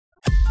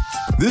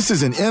This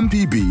is an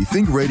MPB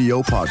Think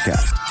Radio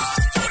podcast.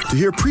 To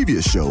hear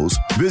previous shows,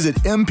 visit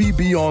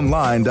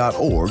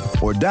mpbonline.org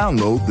or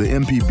download the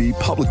MPB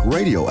Public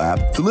Radio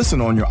app to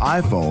listen on your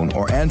iPhone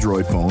or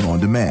Android phone on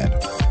demand.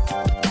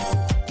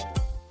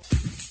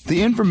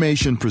 The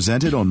information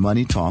presented on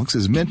Money Talks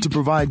is meant to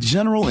provide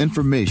general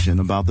information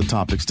about the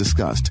topics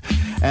discussed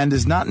and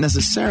is not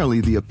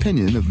necessarily the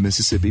opinion of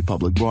Mississippi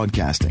Public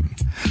Broadcasting.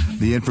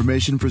 The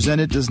information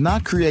presented does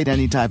not create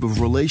any type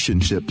of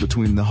relationship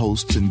between the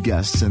hosts and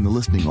guests and the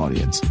listening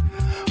audience.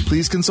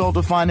 Please consult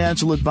a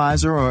financial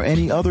advisor or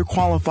any other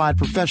qualified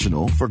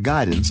professional for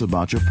guidance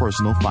about your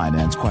personal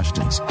finance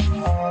questions.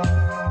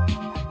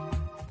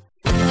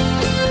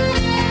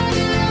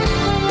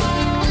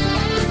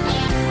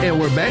 And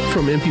we're back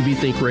from MPB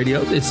Think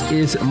Radio. This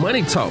is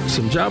Money Talks.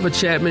 I'm Java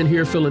Chapman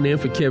here filling in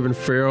for Kevin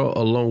Farrell,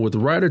 along with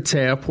Ryder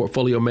Tabb,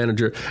 portfolio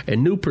manager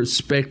and New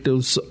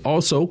Perspectives,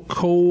 also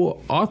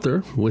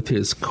co-author with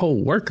his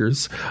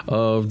co-workers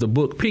of the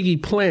book Piggy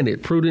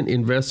Planet, Prudent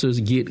Investors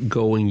Get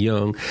Going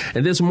Young.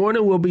 And this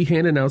morning we'll be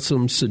handing out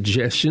some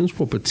suggestions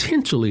for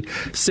potentially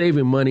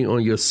saving money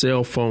on your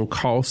cell phone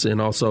costs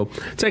and also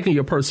taking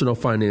your personal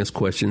finance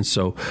questions.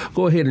 So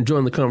go ahead and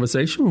join the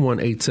conversation,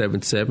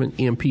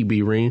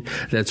 1-877-MPB-RING.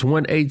 That's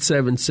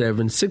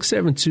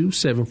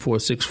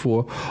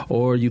 1-877-672-7464,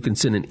 or you can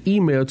send an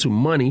email to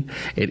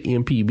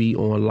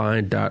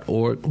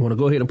money@mpbonline.org. I want to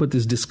go ahead and put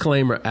this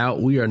disclaimer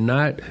out. We are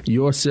not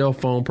your cell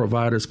phone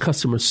provider's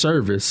customer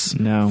service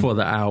for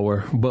the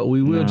hour, but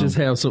we will just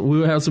have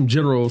some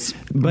general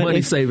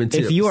money saving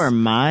tips. If you are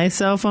my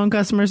cell phone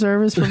customer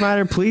service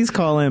provider, please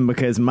call in,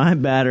 because my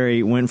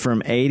battery went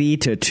from 80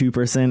 to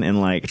 2% in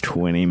like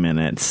 20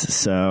 minutes.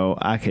 So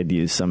I could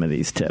use some of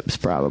these tips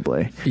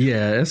probably.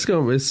 Yeah, it's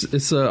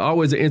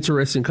always an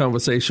interesting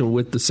conversation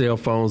with the cell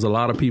phones. A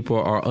lot of people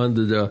are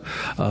under the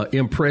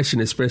impression,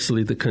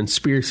 especially the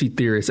conspiracy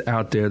theorists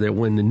out there, that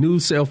when the new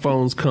cell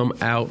phones come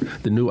out,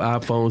 the new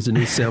iPhones, the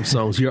new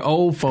Samsungs, your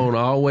old phone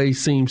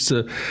always seems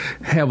to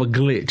have a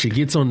glitch. It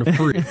gets on the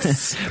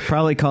fritz.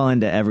 Probably call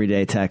into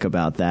Everyday Tech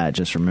about that.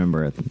 Just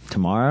remember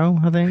tomorrow,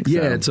 I think.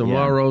 Yeah,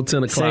 tomorrow,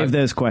 10 o'clock. Save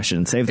those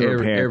questions. Save the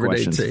repair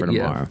questions for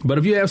tomorrow. Yeah. But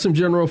if you have some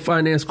general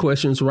finance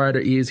questions, Ryder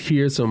is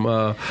here.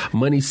 Some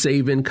money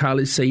saving,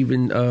 college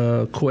saving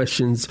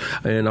questions.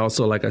 And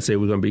also, like I said,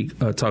 we're going to be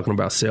talking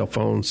about cell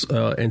phones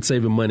and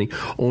saving money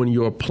on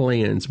your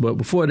plans. But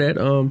before that,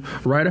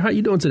 Ryder, how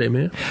you doing today,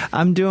 man?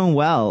 I'm doing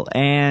well.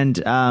 And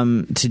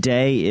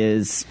today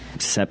is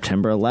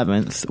September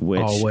 11th,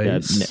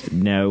 which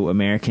no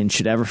American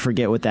should ever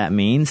forget what that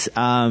means.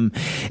 Of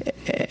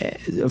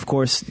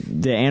course,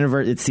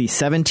 it's the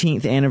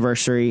 17th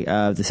anniversary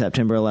of the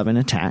September 11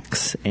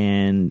 attacks.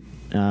 And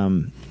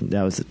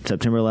that was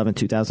September 11,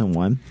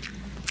 2001.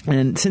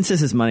 And since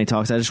this is Money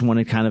Talks, I just want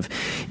to kind of,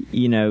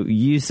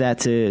 use that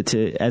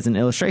to as an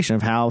illustration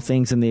of how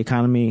things in the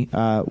economy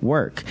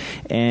work.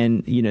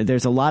 And,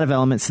 there's a lot of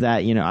elements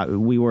that,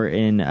 we were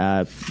in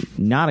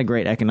not a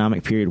great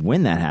economic period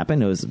when that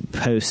happened. It was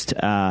post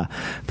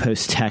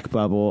tech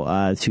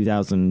bubble,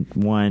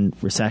 2001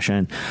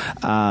 recession.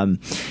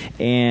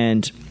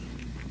 And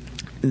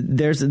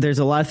there's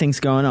a lot of things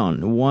going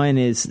on. One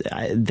is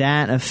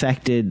that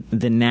affected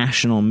the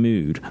national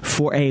mood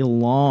for a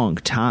long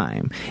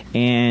time.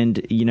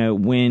 And,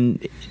 when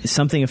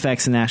something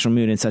affects the national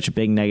mood in such a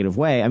big negative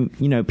way,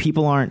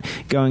 people aren't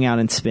going out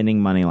and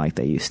spending money like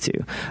they used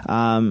to.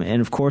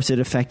 And, of course, it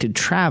affected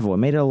travel. It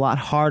made it a lot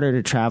harder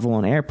to travel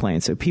on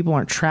airplanes. So people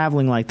aren't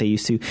traveling like they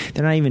used to.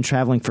 They're not even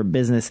traveling for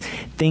business.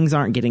 Things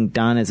aren't getting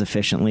done as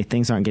efficiently.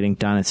 Things aren't getting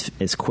done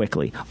as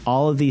quickly.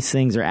 All of these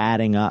things are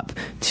adding up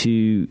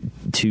to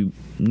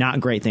not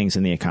great things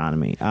in the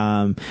economy.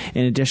 And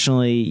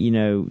additionally,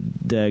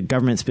 the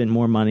government spent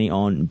more money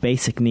on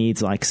basic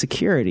needs like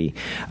security,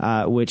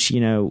 which,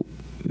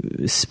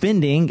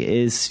 spending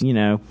is,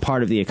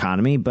 part of the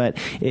economy, but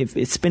if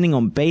it's spending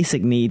on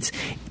basic needs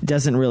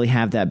doesn't really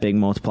have that big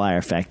multiplier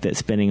effect that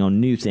spending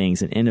on new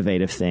things and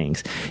innovative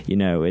things.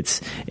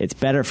 It's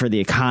better for the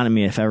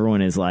economy if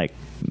everyone is like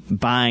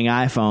buying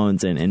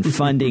iPhones and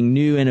funding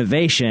new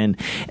innovation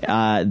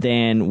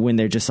than when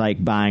they're just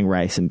like buying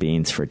rice and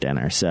beans for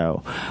dinner.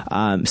 So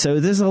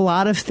there's a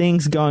lot of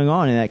things going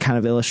on, and that kind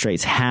of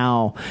illustrates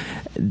how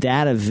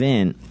that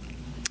event,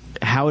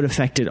 how it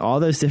affected all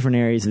those different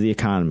areas of the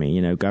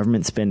economy,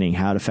 government spending,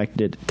 how it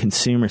affected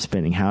consumer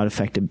spending, how it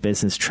affected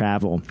business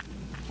travel,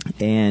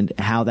 and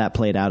how that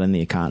played out in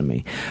the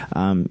economy.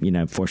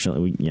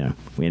 Fortunately,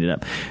 we ended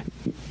up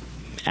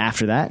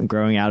after that,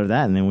 growing out of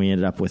that, and then we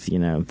ended up with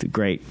the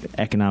great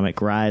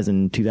economic rise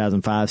in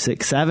 2005,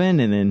 6, 7,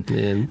 and then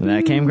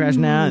that came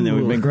crashing down, and then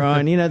we've been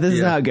growing. This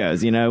is how it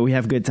goes. We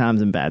have good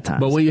times and bad times.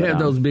 But when you have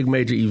those big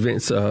major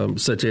events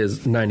such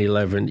as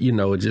 9/11,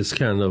 it just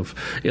kind of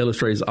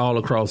illustrates all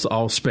across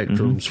all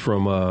spectrums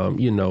from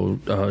your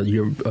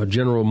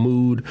general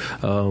mood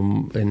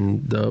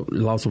and the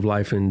loss of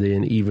life, and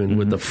then even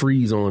with the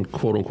freeze on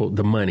quote unquote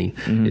the money,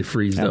 it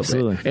freezed up,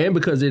 and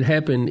because it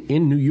happened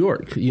in New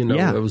York,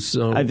 it was.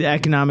 The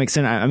economic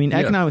center.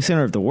 Economic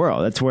center of the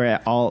world. That's where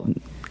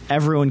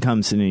everyone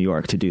comes to New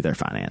York to do their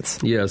finance.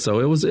 Yeah, so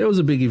it was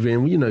a big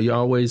event. You know, you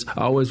always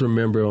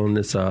remember on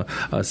this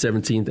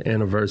 17th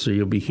anniversary,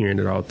 you'll be hearing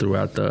it all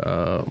throughout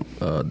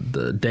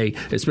the day,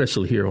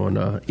 especially here on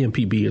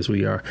MPB, as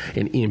we are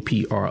an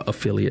NPR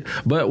affiliate.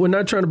 But we're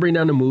not trying to bring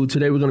down the mood.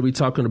 Today we're going to be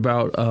talking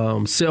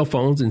about cell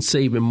phones and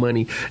saving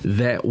money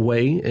that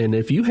way. And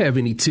if you have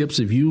any tips,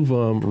 if you've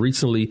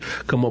recently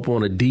come up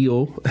on a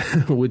deal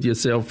with your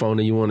cell phone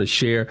and you want to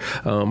share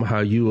how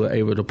you were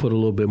able to put a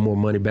little bit more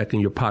money back in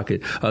your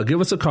pocket, give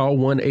us a call,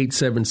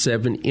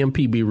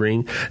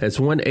 1-877-MPB-RING. That's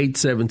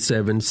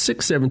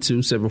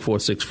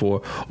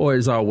 1-877-672-7464. Or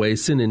as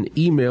always, send an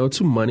email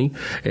to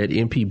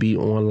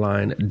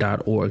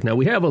money@mpbonline.org. Now,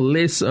 we have a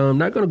list. I'm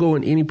not going to go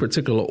in any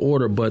particular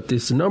order, but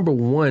this number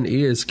one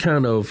is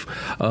kind of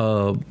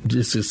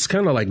it's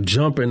kind of like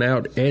jumping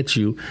out at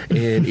you,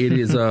 and it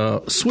is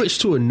switch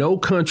to a no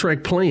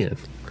contract plan.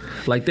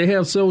 Like, they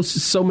have so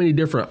many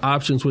different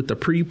options with the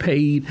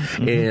prepaid,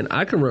 and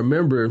I can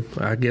remember,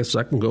 I guess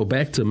I can go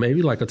back to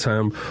maybe like a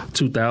time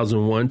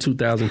 2001,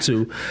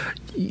 2002.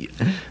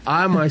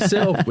 I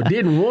myself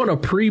didn't want a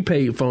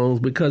prepaid phone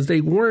because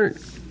they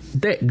weren't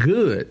that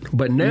good,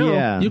 but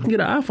now you can get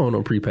an iPhone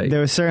on prepaid.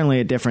 There was certainly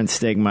a different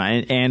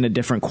stigma and a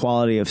different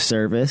quality of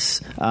service,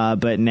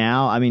 but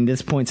now, I mean,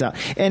 this points out,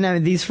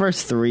 and these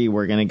first three,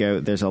 we're going to go,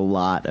 there's a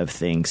lot of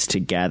things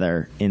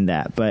together in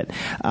that, but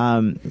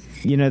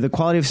you know, the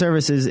quality of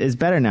service is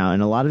better now,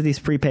 and a lot of these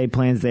prepaid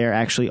plans, they are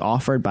actually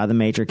offered by the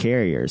major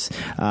carriers.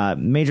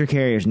 Major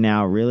carriers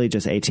now, really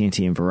just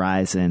AT&T and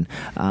Verizon,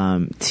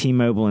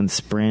 T-Mobile and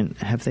Sprint.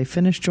 Have they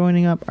finished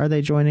joining up? Are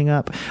they joining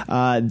up?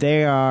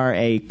 They are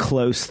a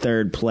close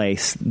third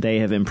place. They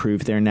have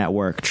improved their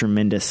network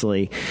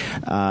tremendously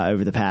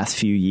over the past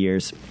few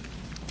years.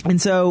 And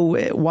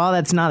so while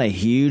that's not a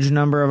huge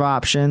number of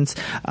options,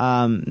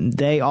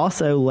 they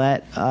also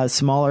let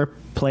smaller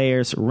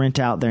players rent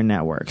out their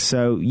network,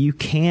 so you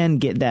can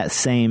get that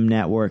same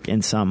network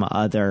in some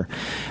other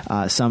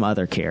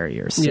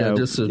carriers. So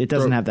it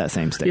doesn't have that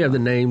same stigma. Yeah, the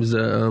names,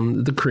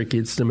 the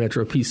Crickets, the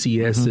Metro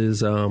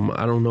PCSs.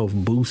 I don't know if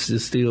Boost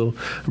is still.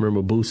 I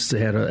remember Boost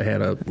had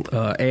a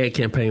ad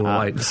campaign with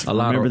like a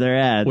lot of their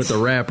ads with the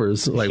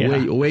rappers. Like,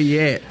 where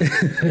you at?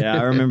 Yeah,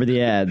 I remember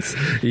the ads.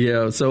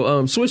 Yeah,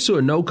 so switch to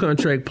a no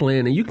contract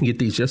plan, and you can get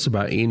these just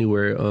about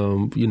anywhere.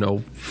 You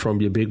know, from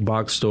your big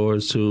box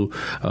stores to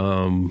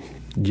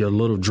your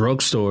little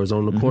drugstores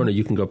on the corner,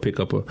 you can go pick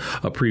up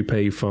a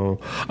prepaid phone.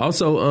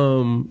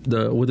 Also,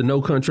 with the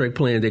no contract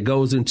plan, that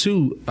goes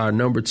into our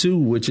number two,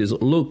 which is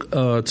look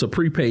to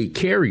prepaid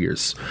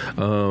carriers.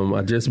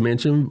 I just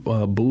mentioned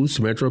Boost,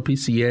 Metro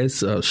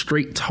PCS,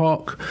 Straight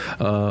Talk,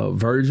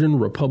 Virgin,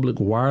 Republic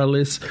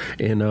Wireless,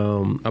 and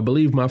I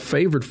believe my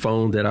favorite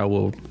phone that I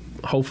will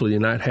hopefully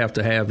not have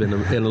to have in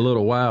a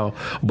little while,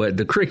 but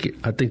the Cricket.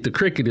 I think the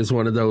Cricket is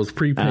one of those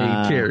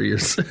prepaid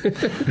carriers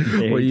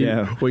where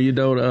you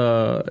don't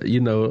oh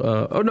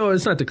no,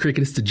 it's not the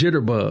Cricket, it's the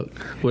Jitterbug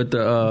with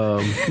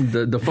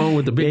the phone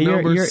with the big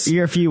numbers.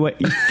 You're a few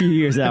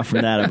years out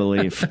from that, I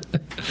believe.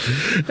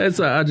 That's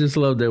I just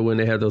love that when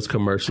they have those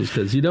commercials,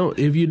 because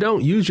if you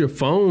don't use your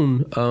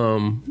phone.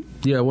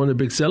 One of the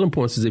big selling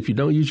points is if you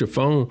don't use your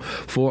phone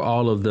for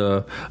all of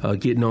the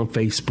getting on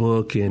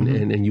Facebook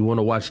and you want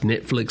to watch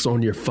Netflix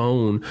on your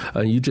phone,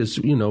 you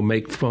just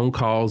make phone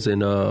calls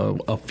and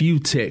a few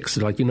texts,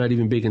 like you're not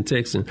even big in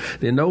texting,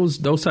 then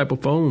those type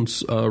of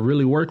phones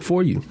really work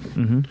for you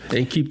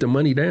and keep the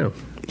money down.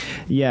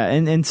 Yeah,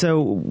 and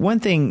so one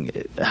thing,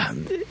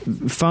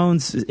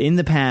 phones in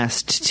the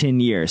past 10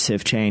 years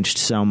have changed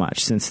so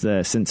much since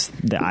the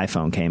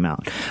iPhone came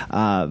out.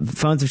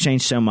 Phones have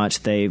changed so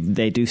much. They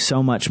do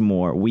so much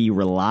more. We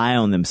rely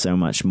on them so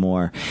much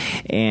more,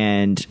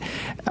 and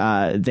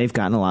they've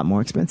gotten a lot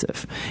more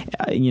expensive.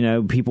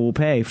 People will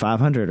pay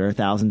 $500 or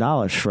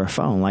 $1,000 for a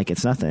phone like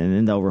it's nothing, and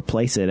then they'll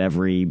replace it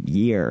every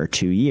year or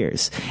 2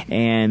 years,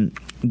 and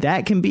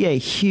that can be a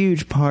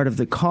huge part of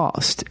the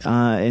cost.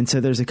 And so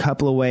there's a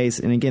couple of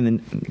ways. And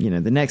again,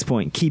 the next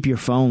point, keep your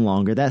phone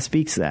longer. That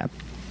speaks to that.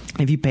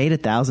 If you paid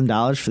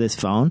 $1,000 for this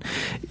phone,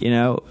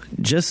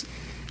 just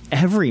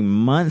every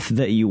month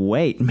that you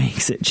wait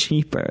makes it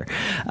cheaper.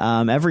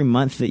 Every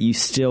month that you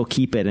still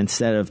keep it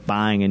instead of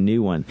buying a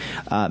new one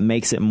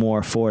makes it more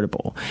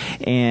affordable.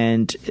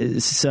 And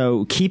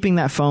so keeping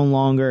that phone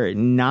longer,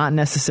 not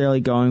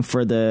necessarily going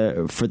for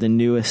the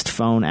newest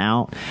phone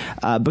out,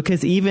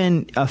 because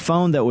even a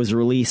phone that was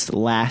released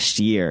last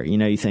year,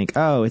 you think,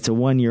 oh, it's a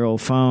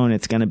 1-year-old phone,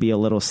 it's going to be a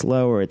little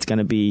slower, it's going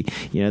to be,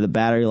 the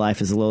battery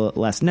life is a little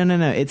less. No,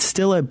 it's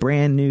still a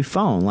brand new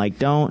phone. Like,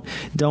 don't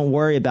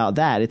worry about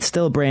that. It's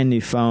still a brand new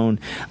phone.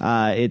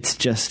 It's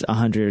just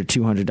 $100 or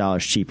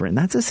 $200 cheaper, and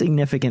that's a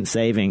significant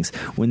savings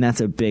when that's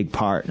a big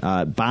part.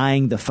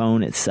 Buying the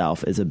phone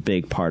itself is a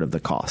big part of the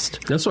cost.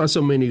 That's why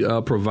so many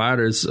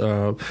providers,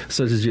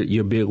 such as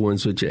your big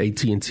ones with your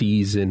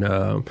AT&Ts and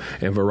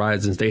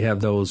Verizons, they have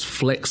those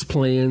flex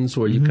plans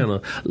where you kind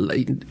of,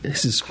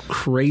 this is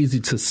crazy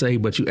to say,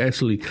 but you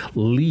actually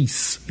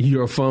lease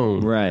your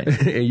phone, right?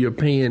 And you're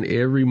paying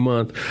every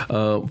month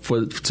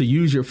to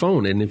use your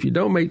phone, and if you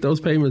don't make those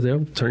payments,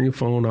 they'll turn your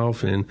phone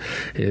off and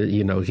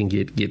then it can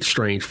get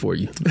strange for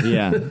you.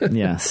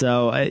 Yeah.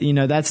 So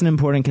that's an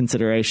important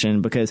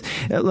consideration because,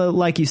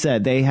 like you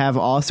said, they have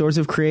all sorts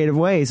of creative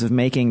ways of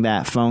making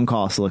that phone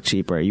cost look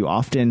cheaper. You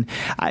often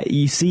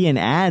you see in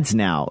ads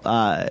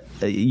now,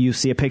 you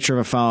see a picture of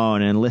a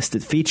phone and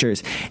listed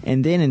features,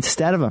 and then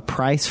instead of a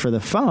price for the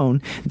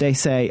phone, they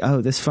say,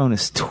 "Oh, this phone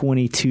is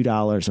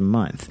 $22 a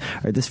month,"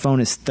 or "This phone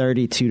is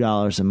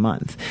 $32 a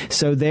month."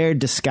 So they're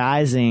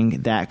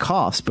disguising that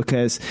cost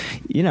because,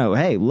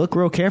 hey, look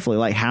real carefully.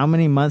 Like, how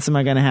many months am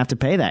I going to have to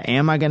pay that?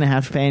 Am I going to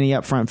have to pay any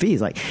upfront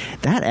fees? Like,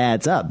 that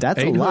adds up.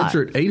 That's a lot.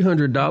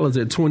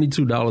 $800 at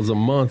 $22 a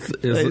month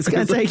it's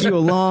going to take you a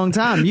long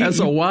time. That's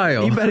a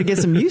while. You better get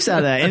some use out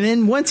of that. And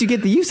then once you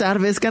get the use out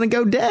of it, it's going to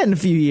go dead in a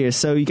few years.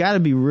 So you got to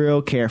be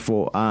real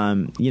careful.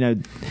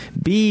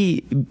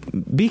 Be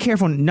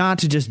careful not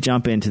to just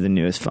jump into the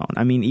newest phone.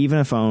 I mean, even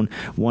a phone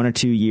 1 or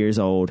 2 years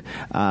old,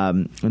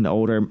 an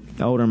older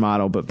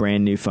model but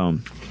brand new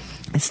phone,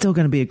 it's still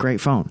going to be a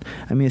great phone.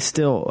 I mean, it's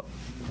still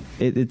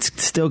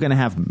going to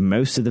have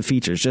most of the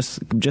features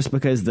just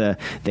because the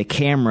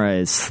camera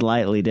is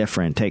slightly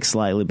different, takes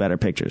slightly better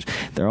pictures.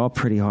 They're all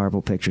pretty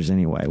horrible pictures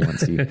anyway.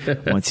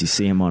 Once you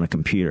see them on a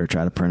computer,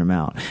 try to print them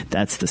out.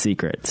 That's the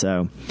secret.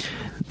 So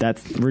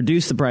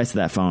reduce the price of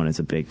that phone is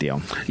a big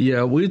deal.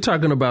 Yeah, we're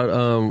talking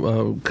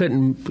about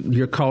cutting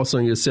your costs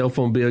on your cell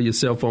phone bill, your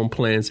cell phone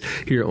plans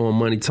here on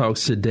Money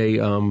Talks today.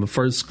 The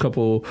first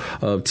couple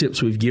of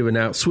tips we've given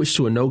out: switch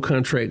to a no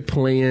contract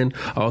plan.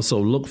 Also,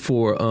 look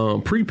for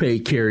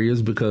prepaid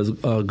carriers because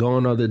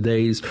gone are the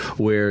days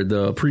where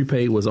the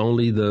prepaid was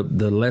only the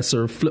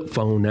lesser flip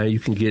phone. Now you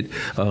can get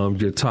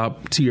your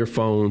top tier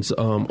phones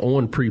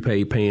on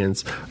prepaid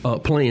plans.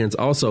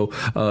 Also,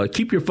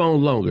 keep your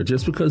phone longer.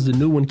 Just because the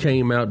new one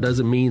came out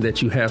doesn't mean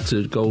that you have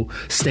to go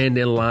stand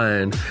in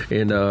line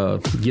and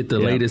get the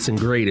latest and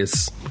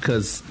greatest,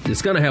 because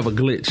it's going to have a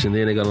glitch and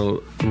then they're going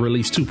to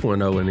release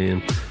 2.0 and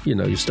then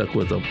you're stuck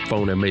with a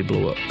phone that may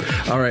blow up.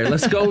 All right,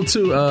 let's go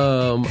to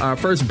our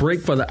first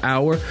break for the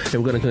hour,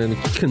 and we're going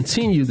to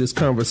continue this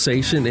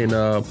conversation. And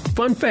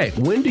fun fact,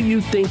 when do you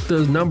think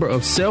the number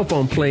of cell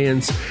phone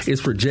plans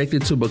is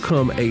projected to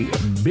become a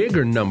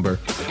bigger number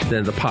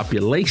than the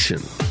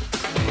population?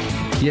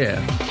 Yeah,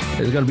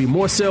 there's going to be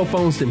more cell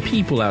phones than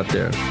people out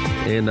there.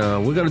 And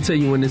we're going to tell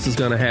you when this is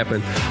going to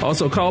happen.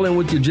 Also, call in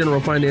with your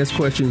general finance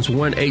questions,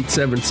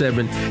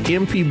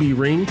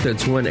 1-877-MPB-RING.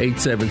 That's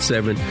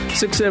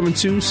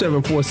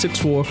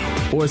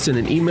 1-877-672-7464. Or send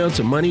an email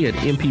to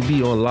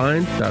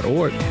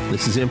money@mpbonline.org.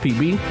 This is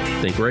MPB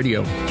Think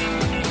Radio.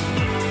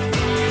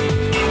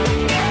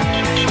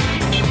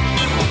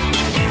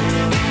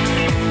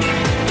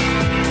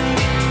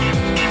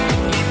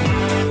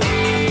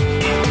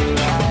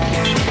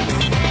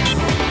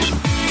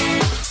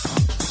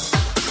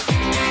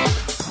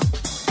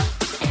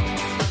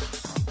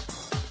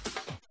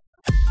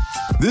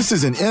 This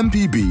is an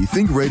MPB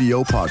Think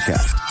Radio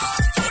podcast.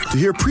 To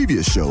hear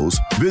previous shows,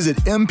 visit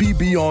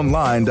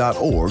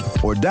mpbonline.org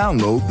or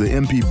download the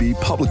MPB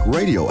Public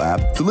Radio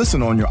app to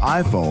listen on your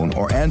iPhone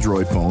or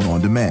Android phone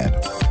on demand.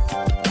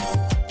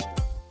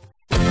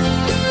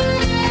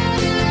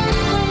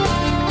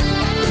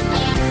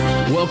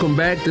 Welcome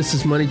back. This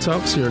is Money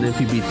Talks here on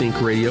MPB Think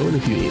Radio. And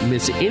if you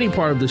miss any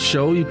part of the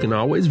show, you can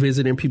always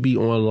visit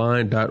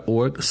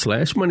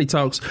mpbonline.org/Money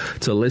Talks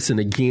to listen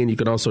again. You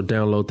can also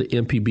download the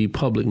MPB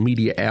Public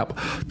Media app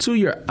to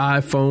your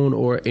iPhone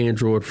or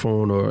Android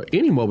phone or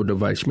any mobile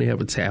device. You may have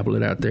a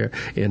tablet out there,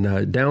 and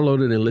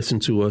download it and listen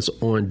to us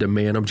on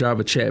demand. I'm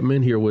Java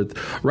Chapman here with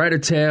Ryder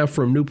Taff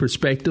from New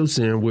Perspectives,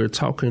 and we're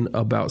talking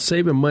about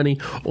saving money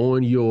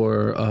on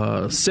your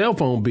cell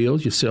phone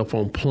bills, your cell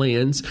phone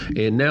plans.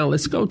 And now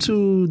let's go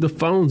to the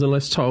phones and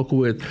let's talk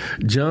with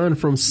John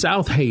from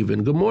South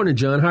Haven. Good morning,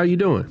 John. How are you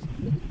doing?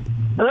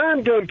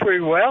 I'm doing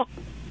pretty well.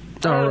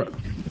 All right.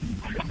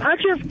 I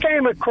just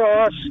came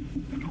across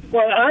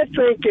what I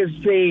think is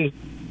the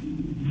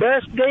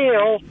best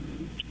deal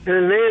in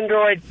an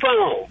Android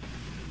phone,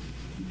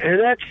 and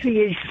that's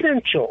the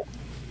Essential,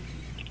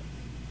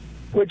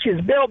 which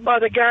is built by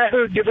the guy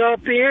who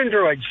developed the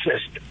Android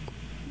system.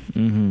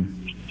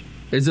 Mm-hmm.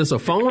 Is this a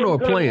phone or a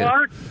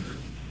plan?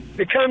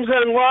 It comes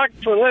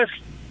unlocked for less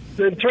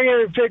than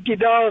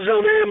 $350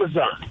 on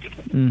Amazon.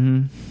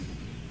 Mm-hmm.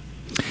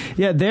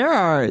 Yeah, there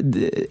are.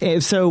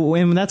 So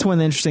that's one of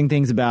the interesting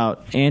things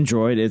about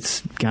Android.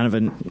 It's kind of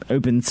an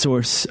open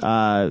source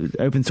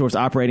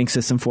operating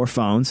system for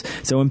phones.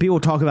 So when people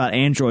talk about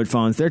Android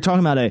phones, they're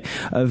talking about a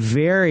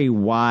very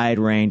wide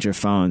range of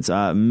phones.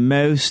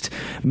 Most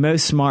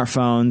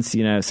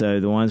smartphones,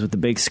 so the ones with the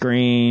big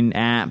screen,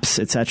 apps,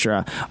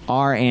 etc.,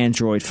 are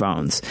Android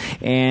phones.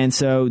 And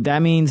so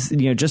that means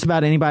just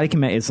about anybody can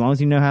make, as long as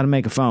you know how to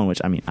make a phone.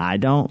 Which, I mean, I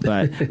don't,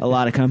 but a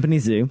lot of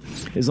companies do.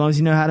 As long as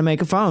you know how to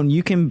make a phone,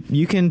 you can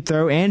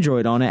throw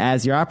Android on it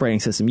as your operating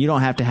system. You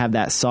don't have to have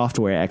that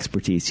software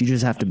expertise. You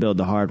just have to build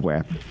the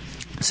hardware.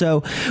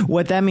 So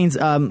what that means,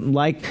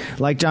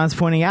 like John's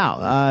pointing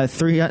out,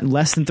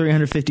 less than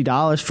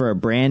 $350 for a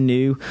brand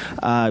new,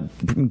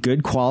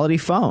 good quality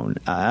phone.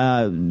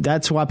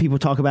 That's why people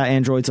talk about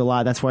Androids a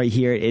lot. That's why you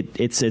hear it.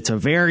 It's a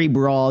very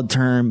broad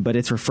term, but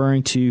it's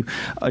referring to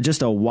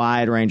just a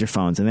wide range of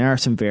phones, and there are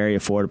some very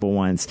affordable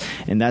ones.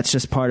 And that's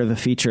just part of a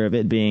feature of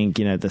it being,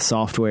 the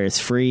software is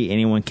free.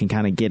 Anyone can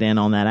kind of get in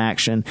on that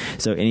action.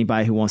 So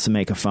anybody who wants to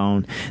make a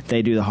phone,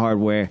 they do the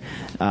hardware.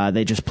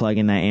 They just plug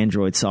in that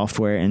Android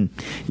software, and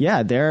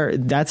yeah,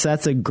 that's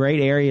a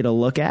great area to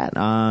look at,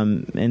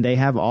 and they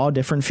have all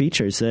different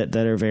features that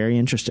are very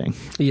interesting.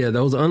 Yeah,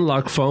 those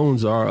unlocked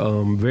phones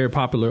are very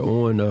popular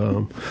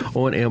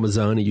on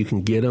Amazon, and you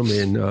can get them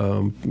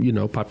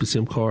and pop your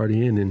SIM card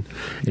in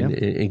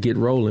and get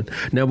rolling.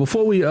 Now,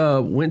 before we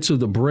went to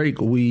the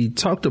break, we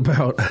talked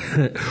about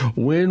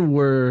when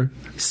were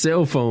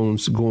cell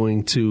phones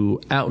going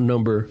to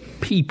outnumber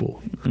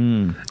people,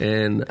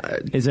 and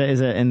is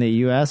it in the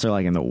U.S. or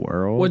like in the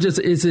world? Well,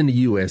 it's in the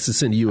U.S.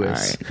 It's in the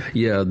U.S. Right.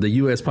 Yeah, the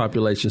U.S.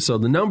 population. So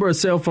the number of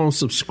cell phone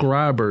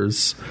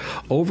subscribers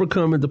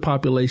overcoming the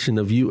population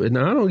of you. And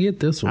I don't get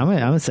this one. I'm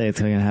gonna say it's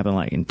going to happen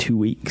like in 2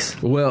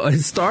 weeks. Well,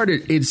 it's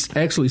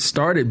actually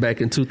started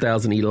back in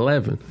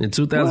 2011. In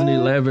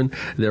 2011,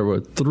 there were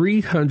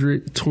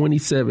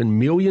 327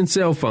 million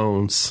cell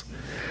phones,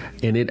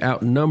 and it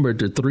outnumbered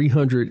the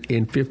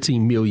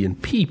 315 million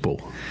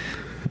people.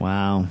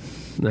 Wow.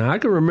 Now I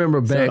can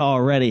remember back. So it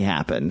already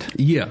happened.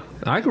 Yeah,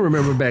 I can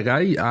remember back.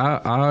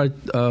 I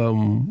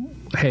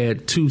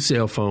had 2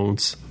 cell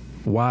phones.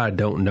 Why, I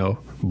don't know.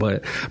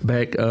 But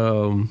back,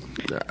 so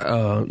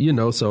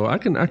I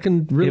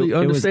can really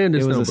understand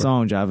this. It was number. a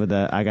song, Java,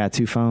 that I got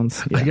 2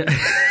 phones. Yeah.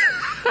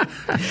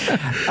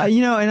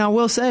 And I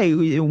will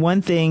say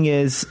one thing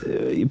is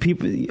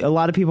a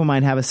lot of people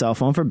might have a cell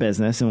phone for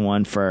business and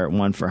one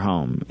for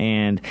home,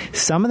 and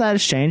some of that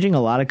is changing.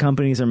 A lot of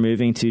companies are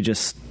moving to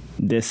just,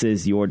 this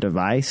is your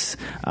device.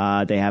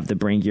 They have the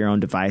bring your own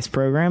device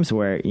programs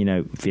where,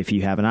 if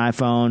you have an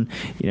iPhone,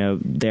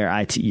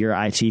 your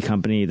IT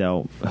company,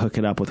 they'll hook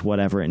it up with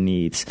whatever it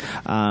needs.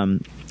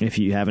 If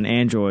you have an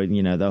Android,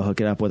 they'll hook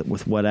it up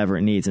with whatever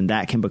it needs, and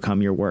that can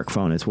become your work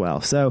phone as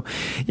well. So,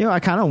 I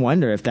kind of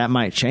wonder if that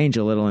might change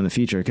a little in the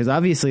future, because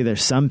obviously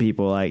there's some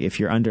people, like if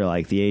you're under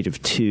like the age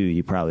of 2,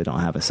 you probably don't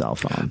have a cell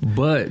phone.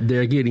 But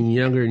they're getting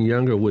younger and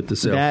younger with the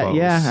cell phones.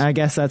 Yeah, I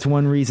guess that's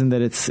one reason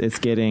that it's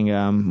getting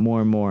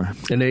more and more.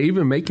 And they're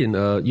even making,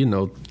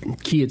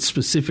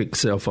 kid-specific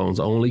cell phones.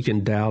 Only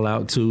can dial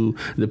out to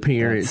the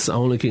parents.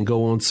 Only can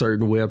go on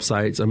certain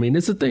websites. I mean,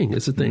 it's a thing.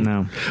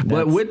 No,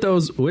 but with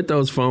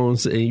those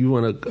phones, and you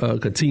want to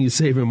continue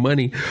saving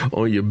money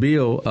on your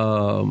bill,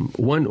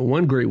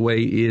 one great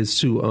way is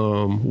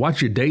to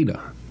watch your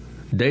data.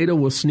 Data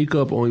will sneak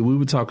up on you. We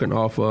were talking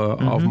off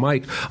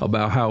mic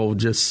about how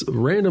just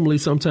randomly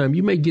sometimes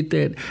you may get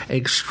that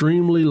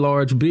extremely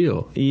large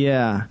bill.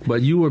 Yeah.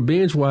 But you were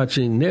binge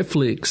watching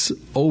Netflix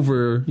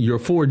over your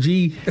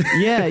 4G.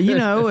 Yeah,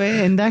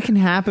 and that can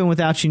happen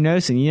without you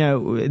noticing.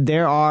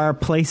 There are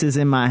places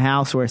in my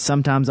house where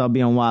sometimes I'll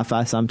be on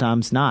Wi-Fi,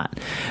 sometimes not.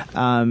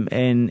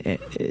 And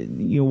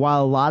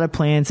while a lot of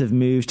plans have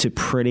moved to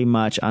pretty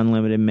much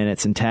unlimited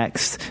minutes and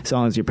text, as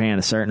long as you're paying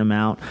a certain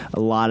amount, a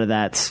lot of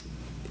that's,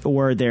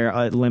 or there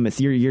are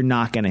limits, you're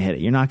not going to hit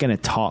it. You're not going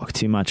to talk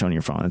too much on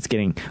your phone. It's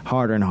getting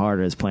harder and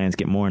harder as plans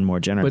get more and more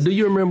generous. But do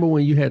you remember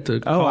when you had to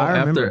call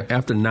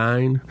after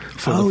 9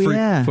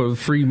 for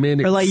free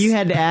minutes? Or like you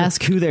had to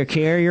ask who their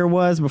carrier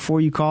was before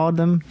you called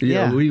them?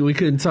 Yeah. We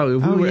couldn't talk.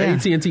 If we were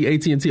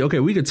AT&T, okay,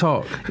 we could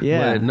talk.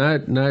 Yeah.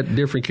 But not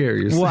different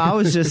carriers. Well, I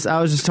was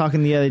just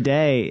talking the other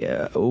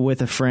day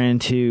with a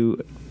friend who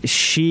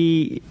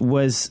she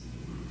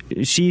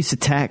used to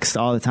text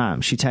all the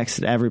time. She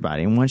texted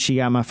everybody. And once she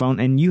got my phone,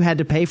 and you had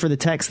to pay for the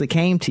text that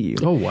came to you.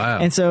 Oh, wow.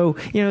 And so,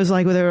 it was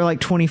like, they were like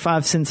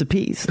 25 cents a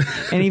piece.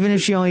 And even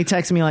if she only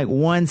texted me like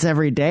once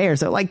every day or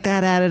so, like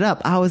that added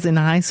up. I was in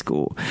high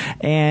school.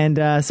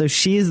 And so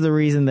she's the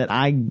reason that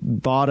I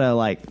bought a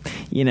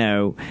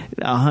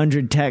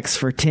 100 texts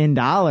for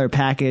 $10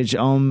 package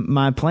on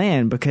my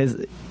plan,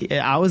 because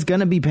I was going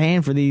to be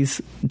paying for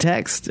these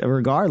texts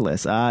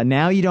regardless.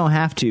 Now you don't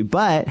have to,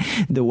 but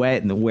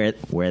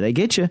where they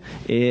get you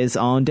is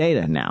on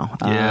data now.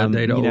 Yeah,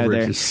 data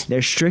overages.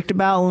 They're strict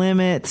about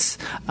limits.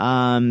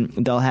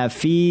 They'll have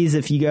fees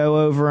if you go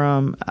over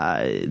them.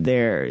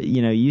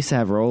 You used to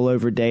have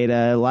rollover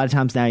data. A lot of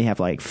times now you have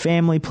like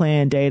family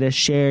plan data,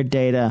 shared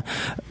data.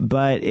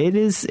 But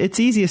it's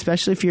easy,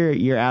 especially if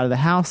you're out of the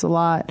house a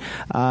lot.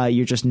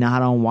 You're just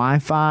not on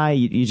Wi-Fi.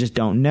 You just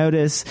don't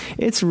notice.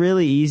 It's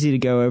really easy to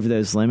go over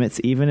those limits,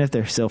 even if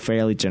they're still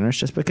fairly generous,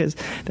 just because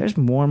there's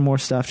more and more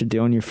stuff to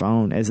do on your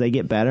phone. As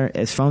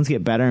phones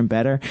get better and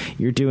better,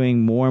 you're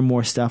doing more and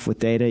more stuff with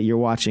data. You're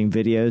watching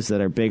videos that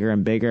are bigger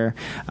and bigger,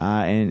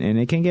 and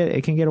it can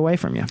get away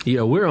from you.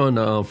 Yeah, we're on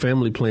a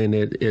family plan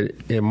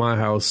at my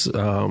house.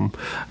 I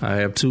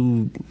have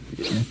two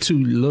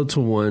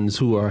little ones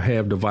who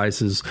have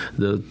devices.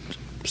 The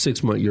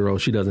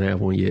 6-month-year-old. She doesn't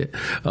have one yet.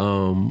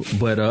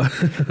 But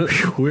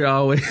we're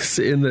always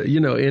in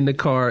the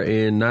car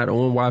and not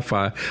on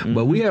Wi-Fi. Mm-hmm.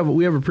 But we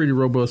have a pretty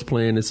robust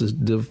plan. This is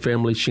the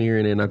family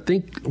sharing, and I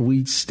think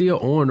we still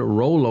on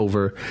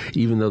rollover,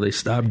 even though they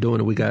stopped doing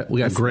it. We got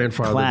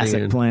grandfathered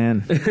classic in.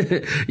 Plan.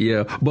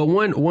 Yeah. But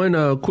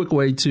one quick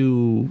way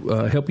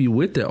to help you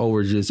with the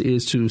overages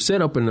is to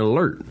set up an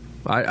alert.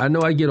 I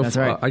know I get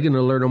I get an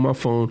alert on my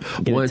phone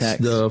once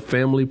the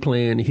family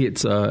plan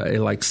hits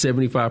like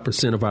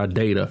 75% of our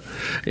data,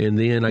 and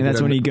then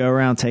that's when you go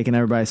around taking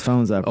everybody's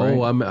phones up. Right?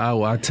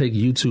 I take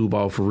YouTube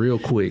off real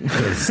quick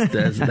because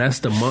that's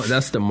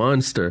the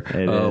monster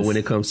when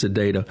it comes to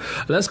data.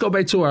 Let's go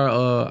back to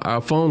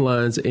our phone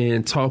lines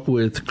and talk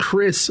with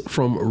Chris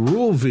from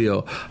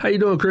Ruleville. How you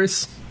doing,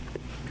 Chris?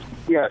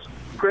 Yes,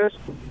 Chris.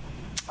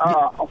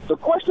 The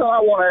question I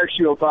want to ask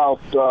you about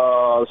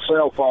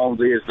cell phones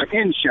is the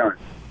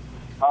insurance.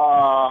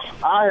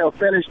 I have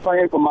finished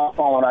paying for my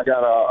phone. I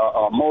got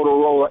a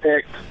Motorola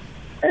X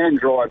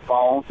Android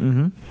phone,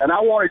 and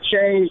I want to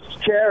change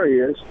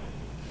carriers,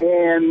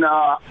 and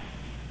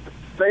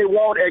they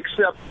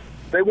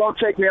won't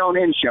take me on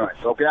insurance.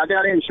 Okay, I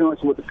got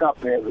insurance with the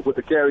company, with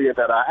the carrier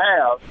that I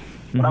have,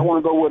 but I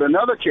want to go with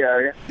another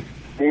carrier,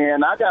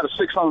 and I got a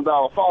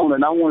 $600 phone,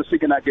 and I want to see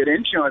can I get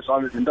insurance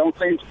on it, and don't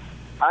think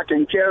I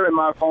can carry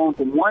my phone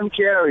from one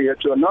carrier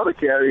to another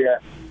carrier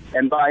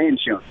and buy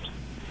insurance,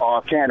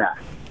 or can I?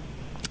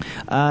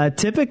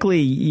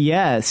 Typically,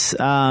 yes.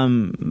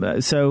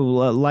 So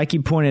like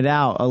you pointed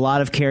out, a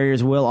lot of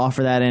carriers will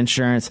offer that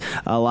insurance.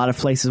 A lot of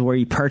places where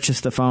you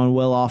purchase the phone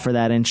will offer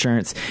that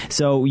insurance.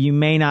 So you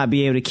may not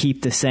be able to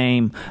keep the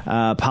same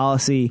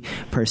policy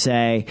per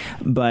se,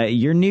 but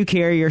your new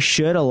carrier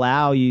should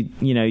allow you,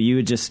 you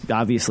would just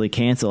obviously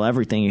cancel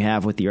everything you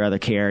have with your other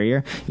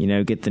carrier,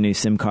 get the new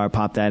SIM card,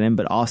 pop that in,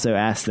 but also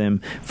ask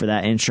them for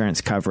that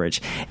insurance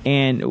coverage.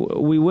 And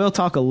we will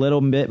talk a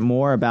little bit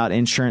more about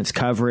insurance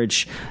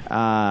coverage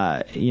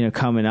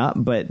coming up,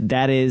 but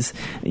that is,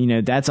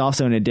 that's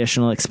also an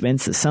additional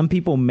expense that some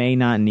people may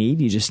not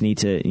need. You just need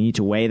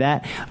to weigh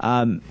that.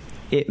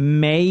 It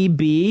may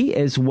be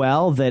as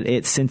well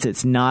that since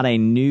it's not a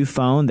new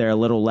phone, they're a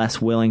little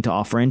less willing to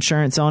offer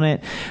insurance on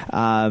it.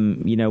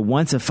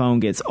 Once a phone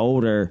gets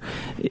older,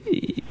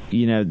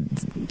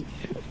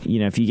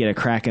 if you get a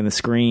crack in the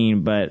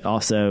screen, but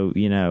also,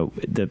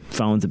 the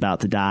phone's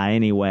about to die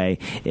anyway,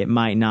 it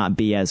might not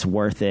be as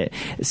worth it.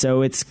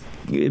 So it's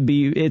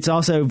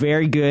also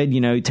very good,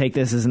 take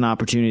this as an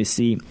opportunity to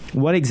see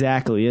what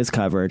exactly is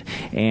covered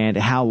and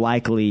how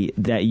likely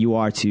that you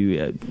are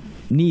to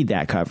need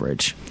that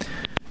coverage.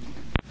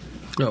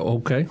 Oh,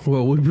 okay.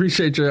 Well, we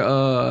appreciate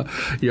your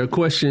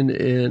question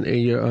and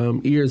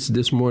your ears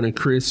this morning,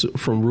 Chris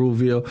from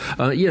Ruleville.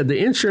 The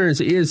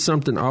insurance is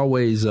something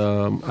always,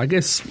 I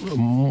guess,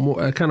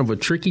 more, kind of a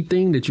tricky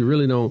thing that you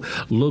really don't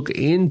look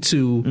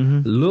into.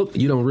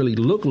 You don't really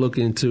look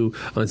into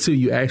until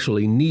you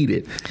actually need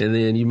it, and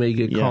then you may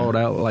get called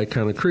out like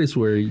kind of Chris,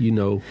 where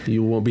you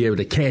won't be able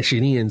to cash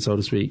it in, so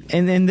to speak.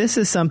 And then this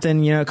is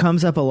something it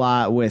comes up a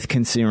lot with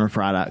consumer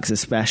products,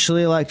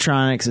 especially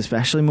electronics,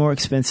 especially more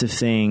expensive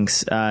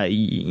things.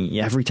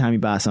 Every time you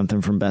buy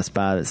something from Best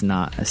Buy that's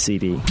not a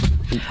CD.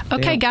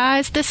 Okay,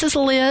 guys, this is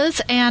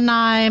Liz, and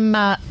I'm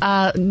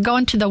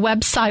going to the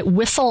website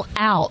Whistle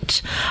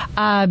Out.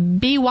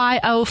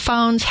 BYO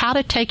phones, how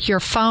to take your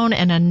phone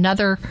and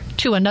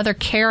to another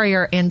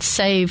carrier and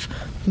save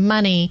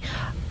money.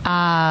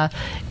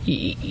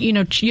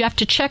 You have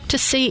to check to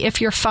see if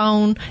your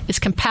phone is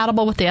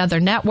compatible with the other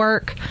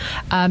network.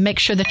 Make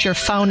sure that your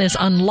phone is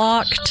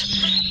unlocked,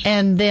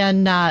 and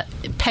then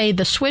pay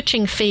the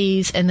switching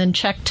fees, and then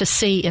check to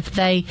see if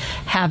they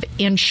have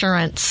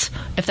insurance,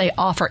 if they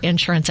offer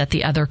insurance at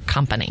the other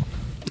company.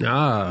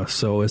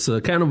 So it's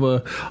a kind of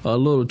a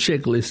little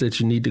checklist that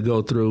you need to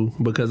go through,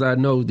 because I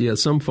know,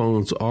 some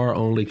phones are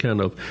only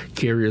kind of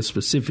carrier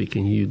specific,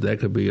 and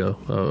that could be a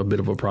bit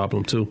of a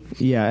problem too.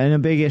 Yeah, and a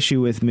big issue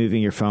with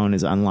moving your phone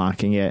is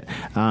unlocking it.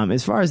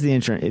 As far as the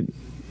insurance,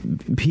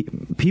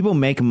 people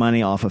make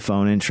money off of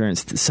phone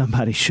insurance.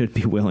 Somebody should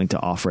be willing to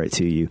offer it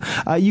to you.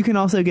 You can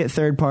also get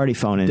third-party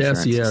phone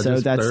insurance. So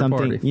that's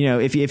something,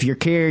 if your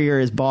carrier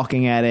is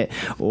balking at it,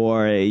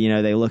 or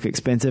they look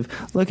expensive,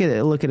 look at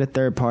a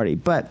third party.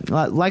 But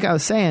like I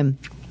was saying,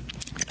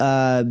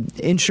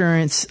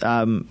 insurance,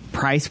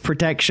 price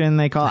protection,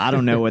 they call it. I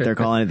don't know what they're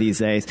calling it these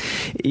days.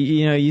 It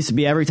used to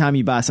be every time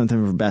you buy something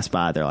from Best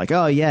Buy, they're like,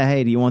 oh yeah,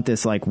 hey, do you want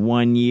this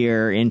 1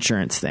 year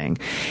insurance thing?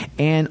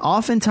 And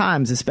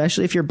oftentimes,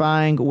 especially if you're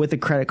buying with a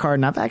credit card,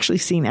 and I've actually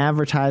seen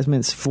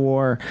advertisements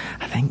for,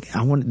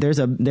 there's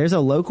a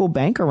local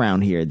bank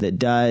around here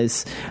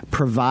that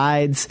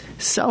provides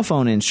cell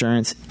phone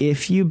insurance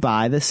if you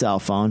buy the cell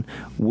phone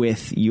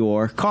with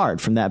your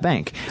card from that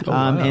bank. Oh,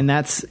 wow. And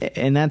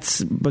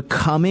that's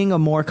becoming a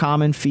more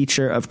common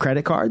feature of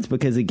credit cards,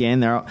 because again,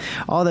 there are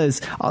all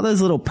those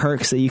little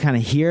perks that you kind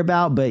of hear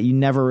about but you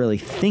never really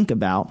think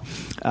about.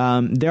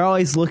 They're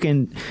always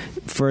looking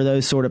for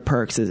those sort of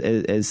perks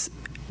as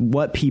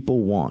what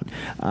people want.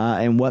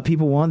 And what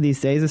people want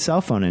these days is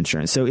cell phone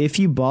insurance. So if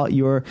you bought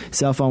your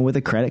cell phone with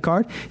a credit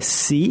card,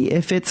 see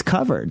if it's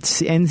covered.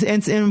 And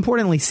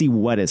importantly, see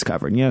what is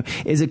covered.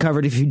 Is it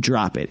covered if you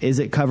drop it? Is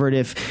it covered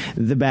if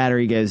the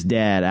battery goes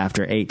dead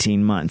after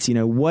 18 months?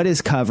 What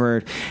is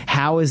covered?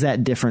 How is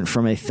that different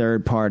from a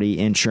third-party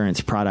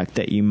insurance product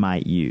that you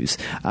might use?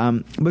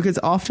 Because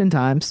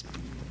oftentimes,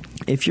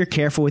 if you're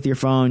careful with your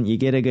phone, you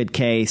get a good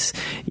case,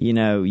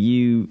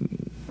 you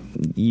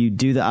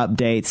do the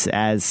updates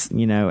as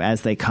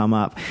they come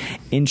up.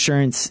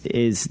 Insurance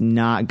is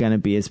not going to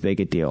be as big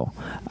a deal.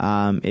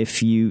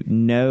 If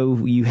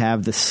you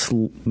have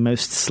the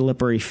most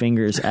slippery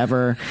fingers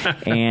ever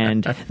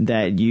and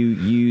that you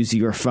use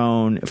your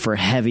phone for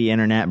heavy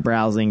internet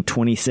browsing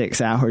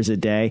 26 hours a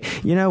day,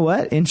 you know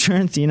what?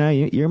 Insurance, you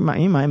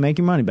might make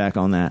your money back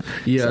on that.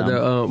 Yeah,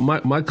 so.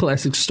 My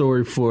classic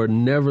story for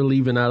never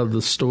leaving out of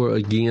the store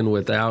again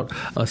without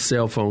a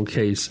cell phone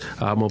case.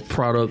 I'm a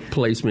product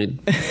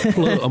placement.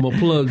 I'm gonna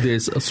plug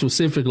this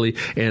specifically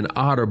an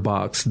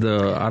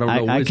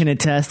OtterBox. I can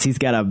attest he's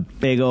got a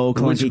big old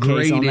clunky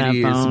case on that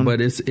phone.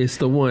 But it's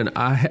the one.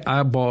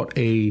 I bought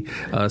a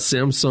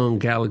Samsung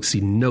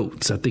Galaxy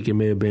Notes. I think it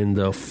may have been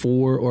the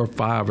 4 or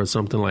 5 or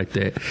something like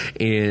that.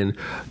 And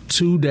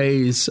 2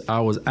 days I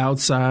was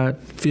outside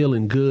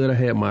feeling good. I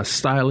had my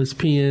stylus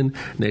pen.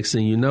 Next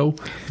thing you know,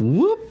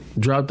 whoop.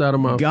 Dropped out of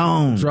my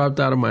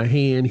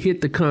hand,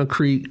 hit the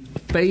concrete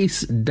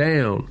face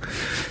down.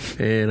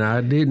 And I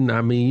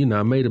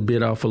made a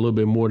bit off a little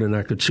bit more than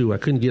I could chew. I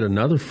couldn't get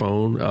another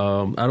phone.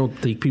 I don't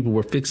think people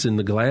were fixing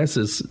the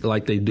glasses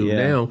like they do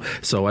now.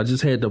 So I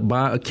just had to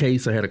buy a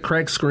case. I had a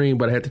cracked screen,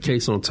 but I had the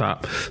case on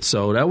top.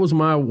 So that was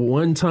my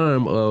one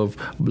time of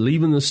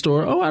leaving the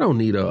store. Oh, I don't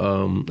need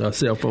a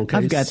cell phone case.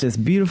 I've got this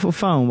beautiful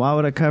phone. Why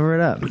would I cover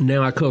it up?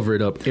 Now I cover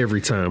it up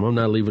every time. I'm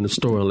not leaving the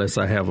store unless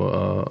I have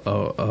a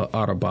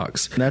OtterBox.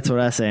 That's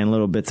what I say, and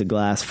little bits of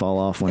glass fall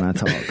off when I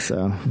talk.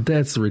 So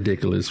that's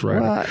ridiculous,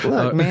 right?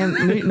 Well, look, man,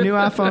 new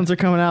iPhones are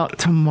coming out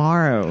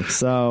tomorrow,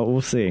 so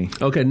we'll see.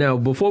 Okay, now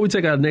before we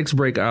take our next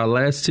break, our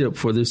last tip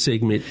for this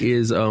segment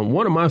is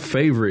one of my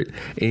favorite,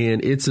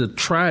 and it's a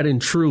tried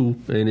and true,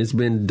 and it's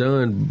been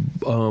done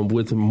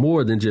with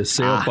more than just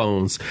cell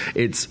phones.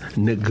 It's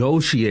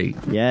negotiate.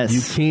 Yes,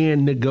 you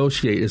can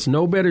negotiate. It's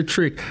no better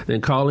trick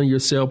than calling your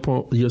cell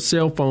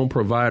phone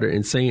provider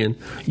and saying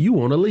you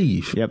want to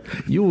leave. Yep,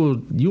 you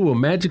will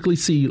magically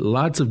see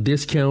lots of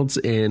discounts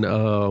and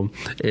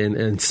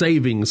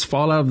savings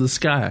fall out of the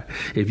sky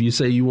if you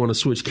say you want to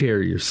switch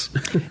carriers.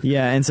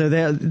 Yeah, and so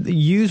they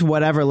use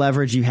whatever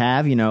leverage you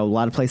have. A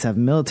lot of places have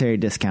military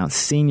discounts,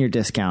 senior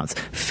discounts,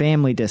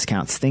 family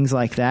discounts, things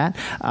like that.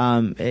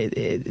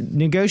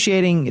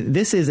 Negotiating,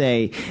 this is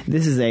a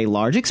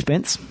large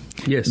expense.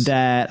 Yes,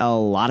 that a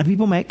lot of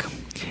people make.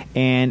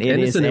 And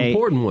it's an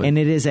important one. And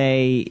it is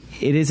a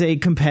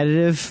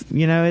competitive,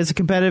 it's a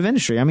competitive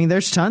industry. I mean,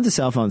 there's tons of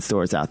cell phone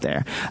stores out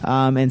there.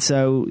 And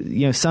so,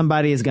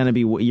 somebody is going to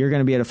you're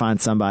going to be able to find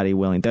somebody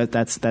willing.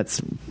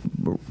 That's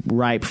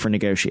ripe for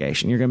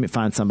negotiation. You're going to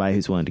find somebody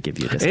who's willing to give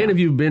you a discount. And if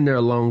you've been there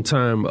a long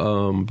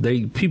time,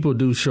 people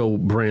do show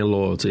brand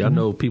loyalty. Mm-hmm. I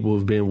know people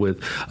have been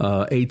with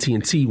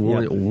AT&T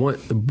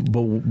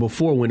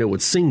before when it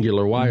was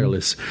Singular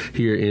Wireless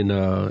here in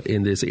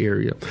this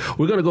area.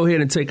 We're going to go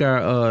ahead and take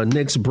our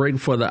next break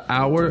for the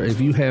hour. If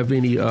you have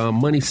any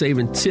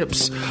money-saving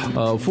tips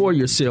for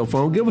your cell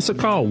phone, give us a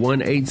call,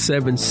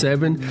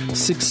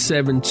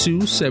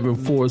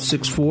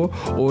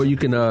 1-877-672-7464, or you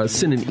can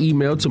send an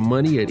email to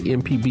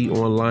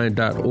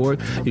money@mpbonline.org.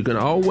 You can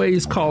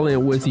always call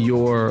in with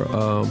your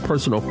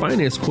personal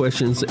finance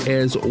questions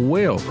as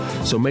well.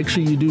 So make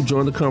sure you do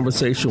join the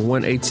conversation,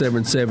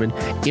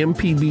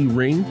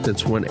 1-877-MPB-RING.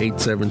 That's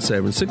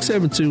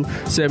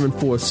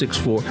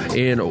 1-877-672-7464.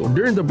 And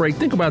during the break,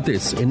 think about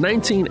this. In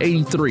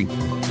 1983,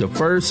 the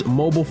first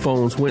mobile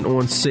phones went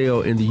on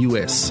sale in the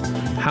U.S.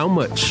 How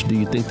much do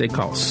you think they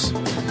cost?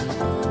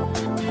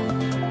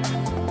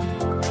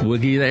 We'll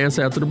give you the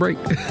answer after the break.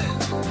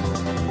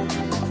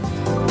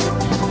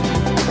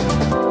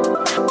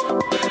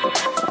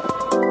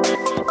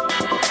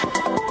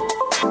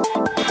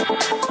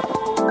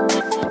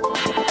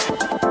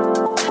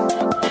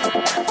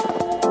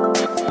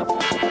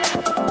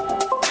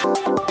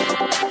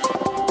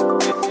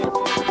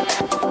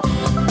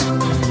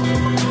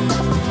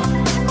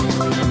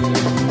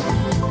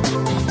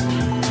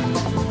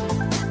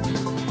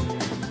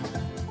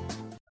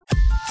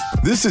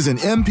 This is an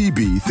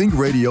MPB Think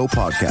Radio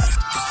podcast.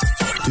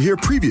 To hear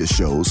previous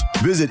shows,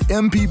 visit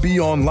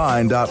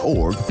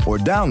mpbonline.org or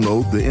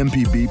download the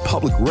MPB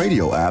Public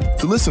Radio app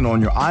to listen on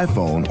your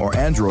iPhone or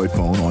Android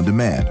phone on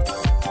demand.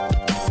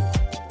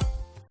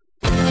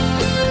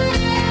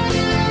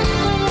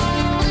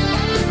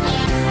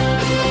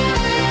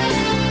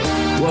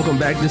 Welcome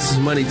back. This is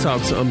Money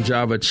Talks. I'm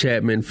Java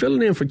Chapman,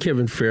 filling in for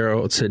Kevin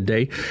Farrell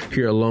today,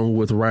 here along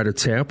with Ryder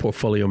Tabb,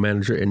 portfolio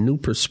manager and New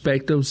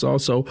Perspectives.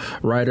 Also,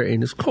 Ryder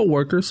and his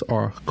co-workers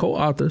are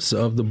co-authors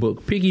of the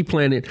book Piggy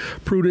Planet,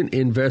 Prudent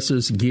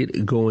Investors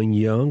Get Going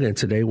Young. And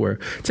today we're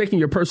taking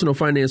your personal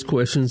finance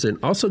questions and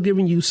also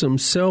giving you some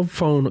cell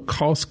phone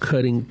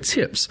cost-cutting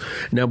tips.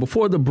 Now,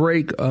 before the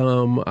break,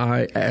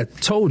 I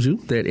told you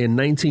that in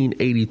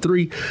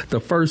 1983, the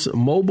first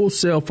mobile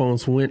cell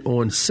phones went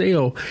on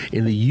sale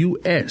in the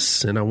U.S.,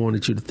 and I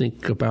wanted you to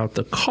think about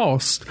the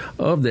cost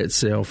of that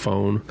cell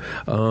phone.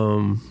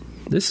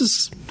 This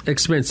is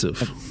expensive.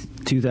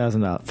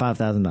 $2,000,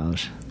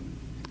 $5,000.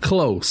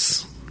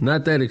 Close.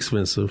 Not that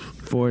expensive.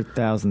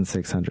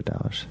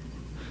 $4,600.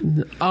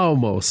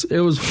 Almost. It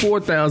was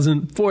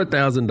 $4,000.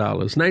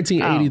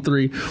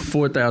 1983,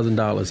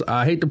 $4,000.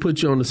 I hate to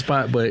put you on the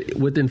spot, but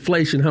with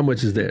inflation, how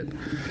much is that?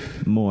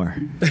 More.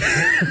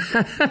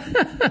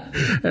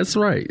 That's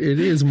right.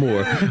 It is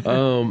more.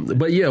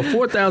 But yeah, $4,000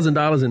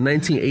 in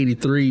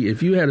 1983.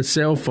 If you had a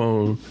cell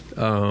phone,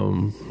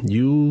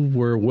 you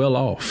were well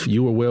off.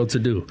 You were well to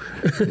do.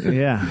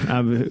 Yeah.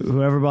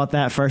 Whoever bought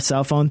that first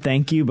cell phone,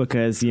 thank you,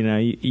 because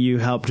you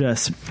helped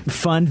us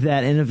fund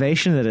that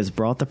innovation that has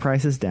brought the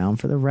prices down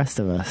for the rest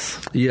of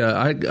us.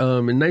 Yeah.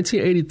 In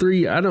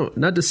 1983,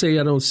 not to say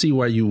I don't see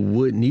why you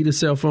would need a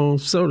cell phone.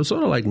 Sort of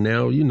like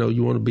now, you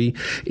want to be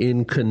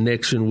in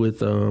connection with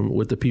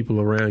the people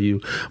around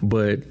you,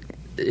 but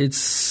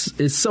it's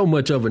so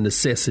much of a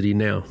necessity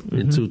now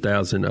in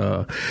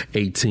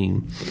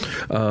 2018.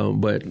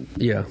 But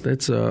yeah,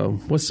 that's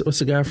what's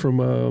the guy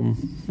from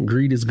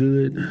Greed is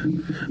Good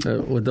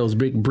with those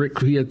big brick?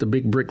 He had the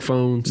big brick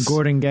phones.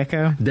 Gordon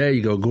Gekko. There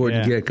you go,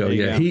 Gordon Gekko.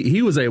 Yeah,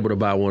 he was able to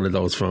buy one of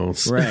those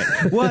phones. Right.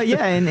 Well,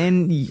 yeah,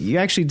 and you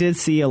actually did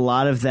see a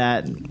lot of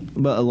that.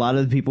 But a lot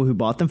of the people who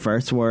bought them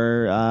first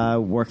were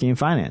working in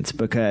finance,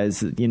 because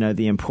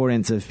the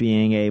importance of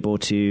being able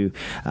to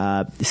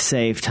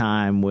save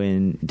time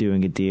when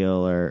doing a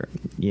deal or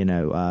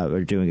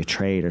doing a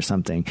trade or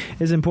something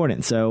is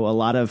important. So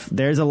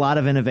there's a lot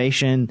of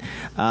innovation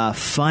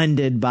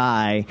funded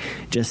by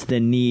just the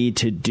need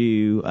to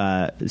do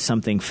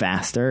something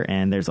faster,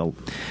 and there's a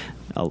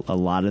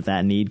lot of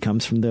that need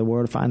comes from the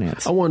world of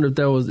finance. I wonder if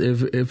that was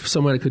if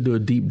somebody could do a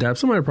deep dive.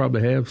 Somebody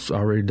probably has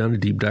already done a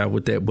deep dive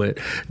with that. But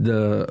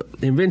the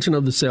invention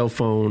of the cell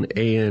phone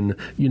and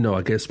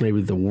I guess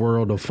maybe the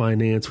world of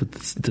finance with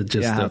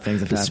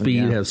the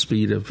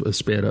speed have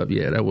sped up.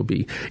 Yeah, that would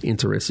be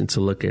interesting to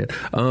look at.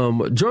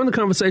 Join the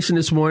conversation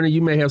this morning.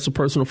 You may have some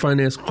personal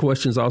finance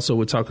questions. Also,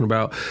 we're talking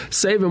about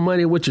saving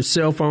money with your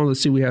cell phone.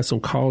 Let's see, we have some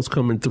calls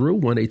coming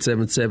through.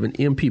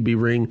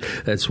 1-877-MPB-RING.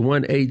 That's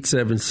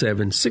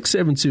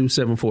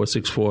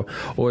 1-877-672-7464,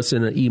 or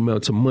send an email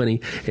to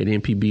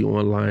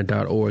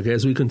money@mpbonline.org.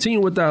 As we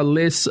continue with our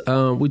list,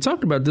 we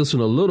talked about this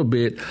one a little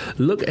bit.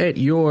 Look at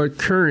your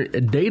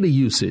current data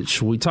usage.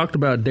 We talked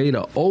about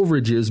data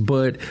overages,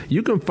 but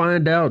you can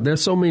find out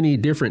there's so many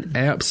different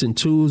apps and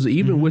tools,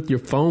 even with your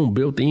phone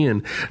built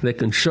in, that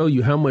can show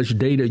you how much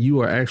data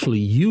you are actually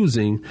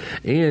using.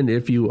 And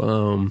if you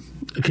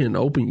can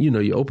open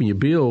your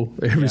bill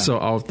every so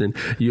often,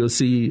 you'll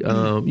see,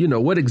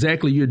 what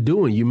exactly you're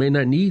doing. You may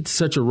not need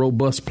such a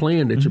robust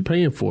plan that you're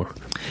paying for.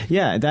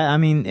 Yeah,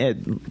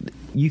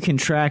 you can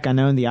track, I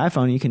know in the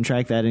iPhone, you can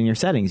track that in your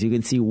settings. You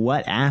can see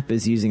what app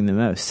is using the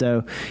most.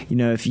 So,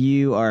 if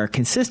you are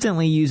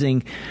consistently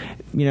using,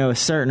 a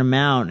certain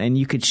amount, and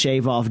you could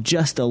shave off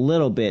just a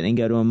little bit and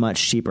go to a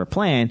much cheaper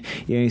plan,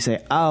 you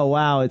say, oh,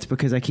 wow, it's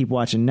because I keep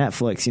watching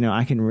Netflix.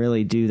 I can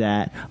really do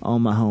that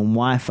on my home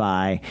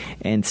Wi-Fi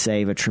and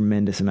save a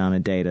tremendous amount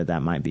of data.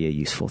 That might be a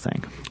useful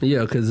thing.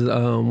 Yeah, because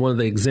one of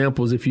the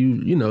examples, if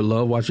you,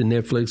 love watching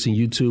Netflix and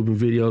YouTube and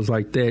videos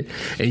like that,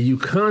 and you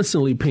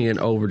constantly paying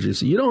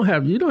overages, you don't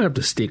have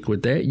to stick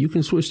with that. You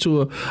can switch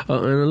to an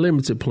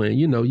unlimited plan.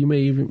 You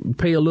may even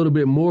pay a little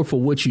bit more for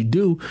what you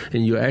do,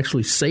 and you're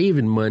actually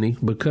saving money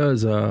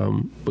because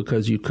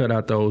you cut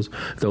out those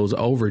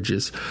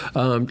overages.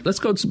 Let's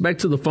go back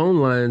to the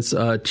phone lines.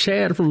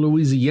 Chad from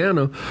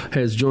Louisiana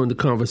has joined the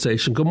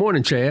conversation. Good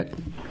morning, Chad.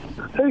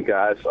 Hey,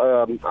 guys.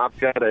 I've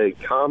got a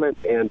comment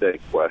and a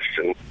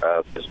question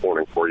this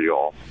morning for you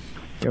all.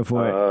 Go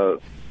for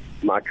it.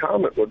 My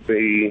comment would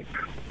be,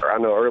 I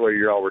know earlier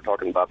you all were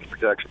talking about the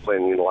protection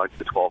plan, like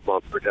the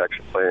 12-month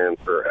protection plan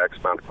for X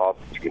amount of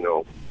costs,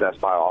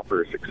 Best Buy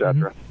offers,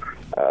 etc.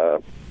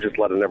 Just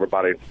letting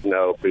everybody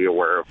know, be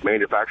aware of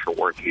manufacturer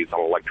warranties on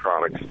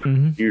electronics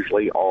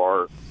usually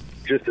are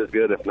just as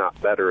good, if not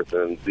better,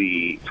 than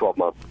the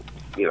 12-month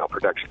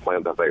protection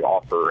plan that they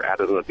offer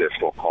at an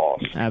additional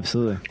cost.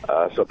 Absolutely.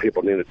 So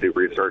people need to do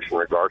research in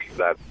regards to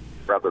that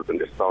rather than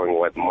just throwing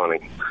away the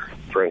money.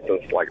 For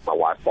instance, like my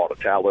wife bought a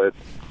tablet,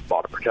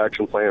 bought a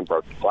protection plan,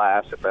 broke the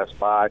glass at Best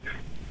Buy,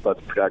 but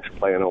the protection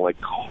plan only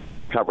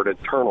covered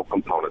internal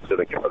components,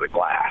 didn't cover the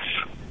glass.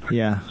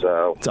 Yeah.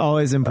 So it's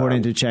always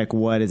important to check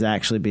what is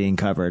actually being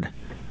covered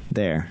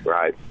there.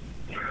 Right.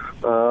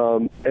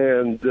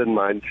 And then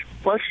my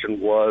question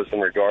was in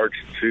regards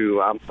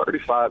to, I'm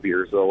 35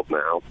 years old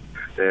now,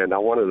 and I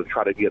wanted to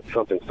try to get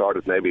something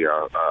started, maybe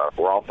a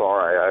Roth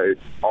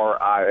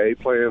RIA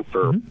plan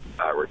for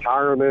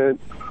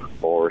retirement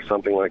or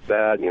something like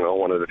that. You know, I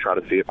wanted to try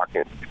to see if I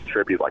can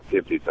contribute like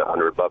 $50 to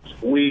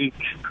 $100 a week.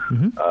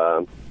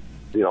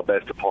 You know,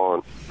 based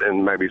upon,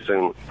 and maybe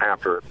soon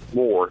after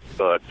more.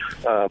 But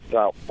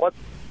what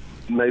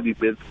maybe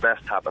be the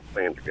best type of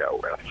plan to go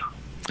with?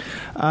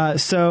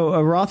 So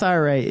a Roth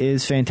IRA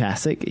is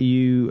fantastic.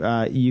 You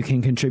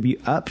can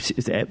contribute up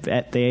to,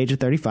 at the age of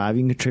 35.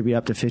 You can contribute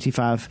up to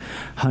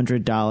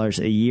 $5,500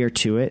 a year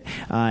to it,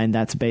 and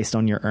that's based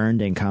on your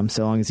earned income.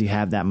 So long as you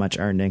have that much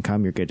earned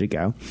income, you're good to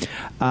go.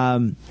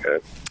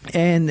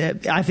 And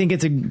I think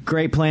it's a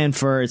great plan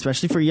for,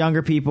 especially for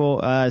younger people,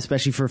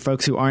 especially for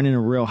folks who aren't in a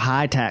real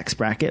high tax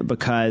bracket,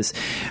 because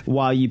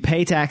while you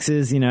pay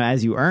taxes, you know,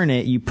 as you earn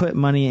it, you put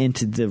money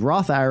into the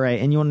Roth IRA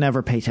and you'll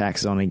never pay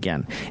taxes on it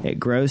again. It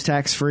grows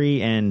tax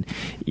free, and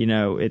you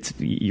know,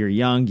 you're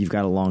young, you've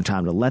got a long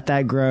time to let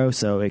that grow,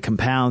 so it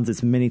compounds.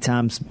 It's many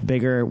times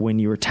bigger when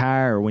you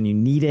retire or when you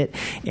need it,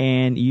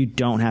 and you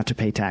don't have to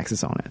pay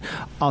taxes on it.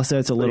 Also,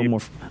 it's a little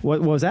more.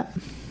 What was that?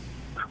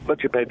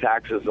 But you pay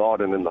taxes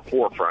on and in the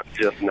forefront,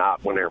 just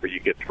not whenever you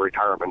get to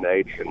retirement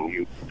age and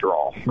you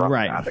draw from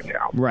that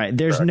account. Right.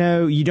 There's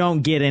you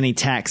don't get any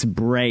tax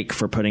break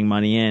for putting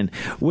money in,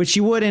 which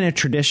you would in a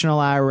traditional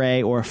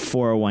IRA or a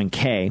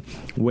 401k,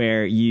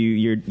 where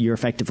you're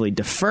effectively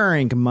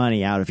deferring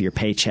money out of your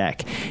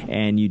paycheck,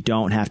 and you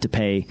don't have to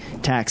pay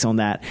tax on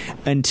that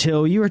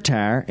until you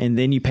retire, and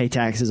then you pay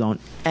taxes on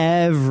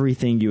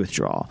everything you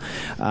withdraw,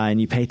 and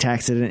you pay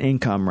tax at an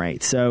income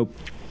rate. So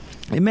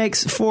it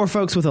makes, for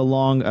folks with a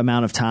long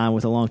amount of time,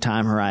 with a long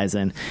time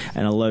horizon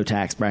and a low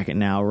tax bracket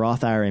now,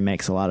 Roth IRA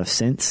makes a lot of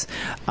sense.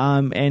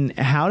 And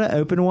how to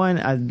open one,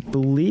 I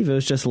believe it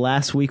was just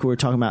last week we were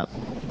talking about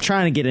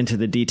trying to get into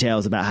the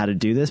details about how to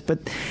do this. But,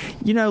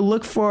 you know,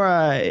 look for,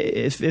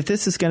 if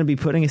this is going to be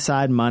putting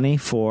aside money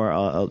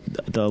for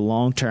the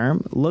long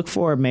term, look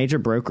for a major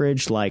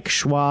brokerage like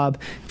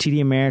Schwab, TD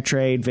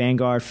Ameritrade,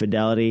 Vanguard,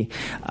 Fidelity.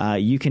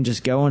 You can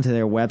just go onto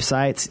their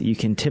websites. You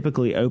can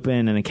typically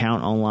open an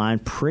account online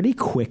pretty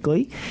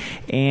quickly,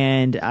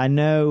 and I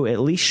know at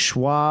least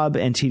Schwab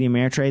and TD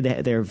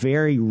Ameritrade, they're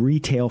very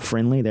retail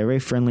friendly. They're very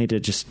friendly to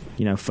just,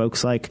 you know,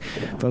 folks like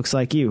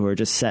you who are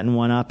just setting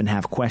one up and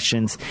have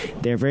questions.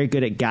 They're very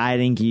good at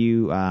guiding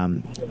you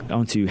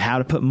onto how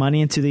to put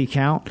money into the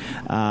account,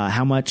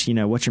 how much, you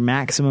know, what your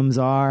maximums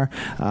are,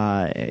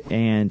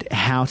 and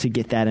how to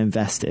get that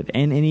invested.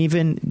 And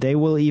even they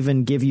will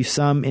even give you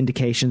some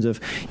indications of,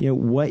 you know,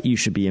 what you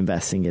should be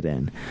investing it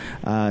in.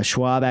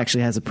 Schwab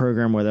actually has a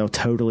program where they'll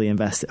totally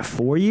invest it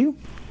for you.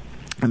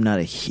 I'm not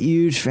a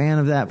huge fan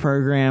of that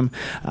program,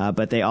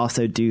 but they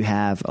also do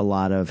have a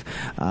lot of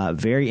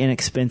very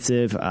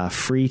inexpensive,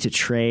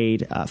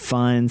 free-to-trade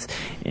funds.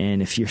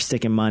 And if you're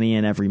sticking money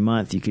in every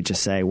month, you could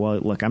just say, well,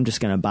 look, I'm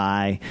just going to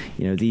buy,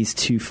 you know, these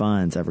two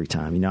funds every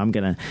time. You know, I'm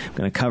going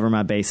to cover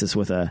my basis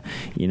with a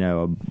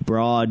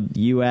broad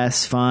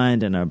U.S.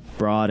 fund and a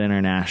broad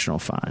international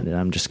fund, and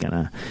I'm just going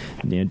to,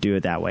 you know, do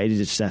it that way.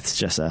 That's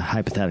just a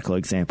hypothetical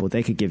example.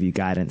 They could give you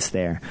guidance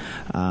there.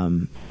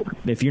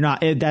 If you're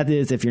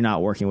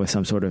not working with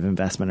some sort of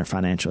investment or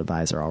financial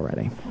advisor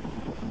already.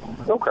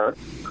 Okay.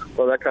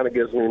 Well, that kind of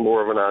gives me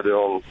more of an idea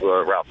on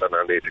the route that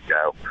I need to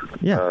go.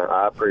 Yeah.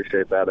 I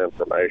appreciate that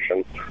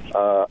information.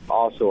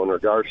 Also, in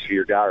regards to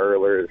your guy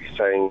earlier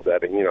saying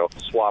that, you know,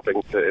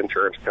 swapping to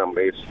insurance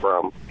companies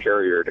from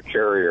carrier to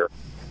carrier,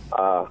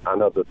 I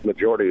know the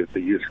majority of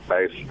the user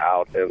base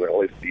out in at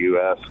least the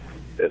U.S.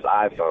 is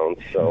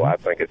iPhones, so I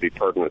think it'd be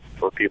pertinent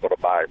for people to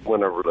buy,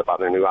 whenever they buy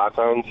their new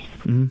iPhones,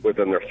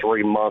 within their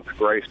 3-month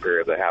grace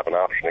period, they have an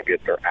option to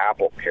get their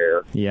Apple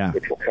Care,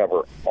 which will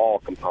cover all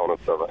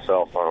components of a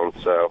cell phone.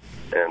 So,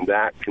 and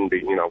that can be,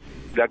 you know,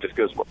 that just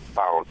goes with the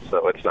phone,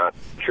 so it's not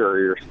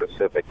carrier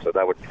specific. So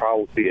that would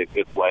probably be a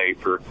good way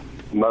for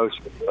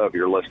most of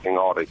your listening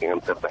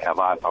audience, if they have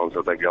iPhones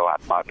or they go out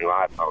and buy new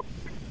iPhones,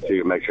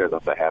 to make sure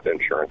that they have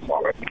insurance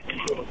on it.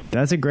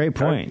 That's a great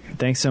point.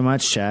 Thanks so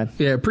much, Chad.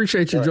 Yeah,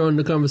 appreciate you joining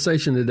the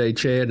conversation today,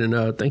 Chad,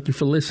 and thank you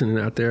for listening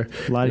out there.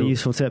 A lot of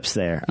useful tips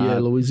there. Yeah,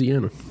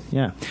 Louisiana.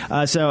 Yeah.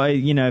 So,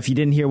 you know, if you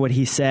didn't hear what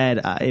he said,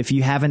 if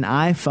you have an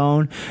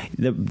iPhone,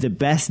 the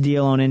best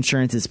deal on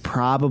insurance is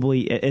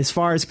probably, as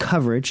far as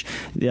coverage,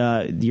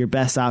 your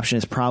best option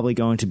is probably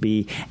going to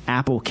be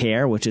Apple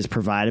Care, which is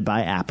provided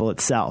by Apple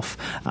itself.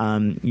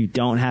 You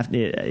don't have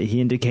to,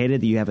 he indicated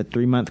that you have a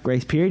 3-month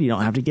grace period. You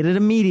don't have to get it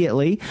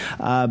immediately,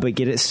 but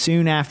get it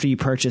soon after you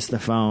purchase the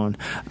phone.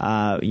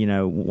 You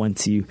know,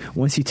 once you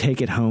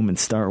take it home and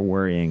start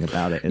worrying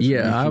about it, you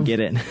can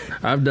get it.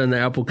 I've done the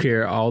Apple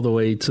Care all the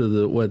way to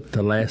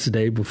the last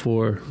day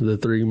before the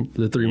three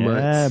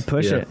months.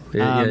 It.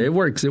 It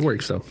works. It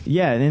works though.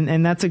 Yeah,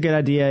 and that's a good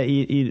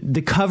idea.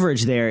 The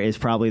coverage there is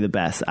probably the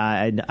best.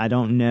 I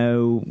don't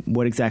know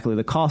what exactly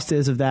the cost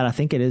is of that. I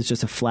think it is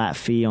just a flat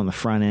fee on the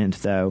front end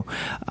though.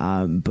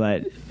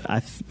 But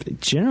I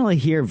generally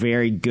hear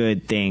very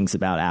good things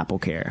about Apple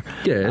Care.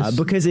 Yes.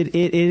 Because it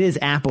is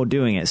Apple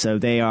doing it, so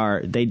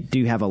they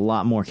do have a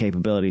lot more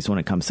capabilities when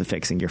it comes to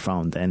fixing your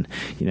phone than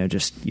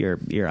just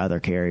your other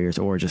carriers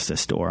or just a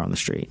store on the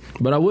street.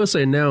 But I will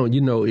say now,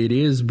 it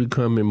is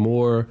becoming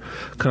more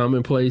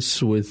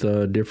commonplace with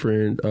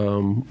different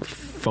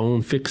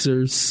phone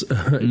fixers.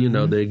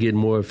 They're getting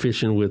more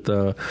efficient with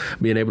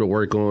being able to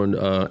work on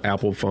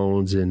Apple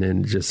phones and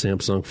then just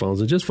Samsung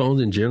phones and just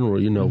phones in general.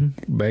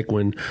 Back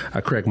when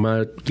I cracked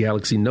my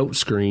Galaxy Note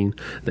screen,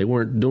 they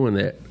weren't doing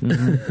that.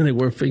 They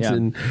weren't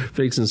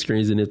fixing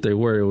screens, and if they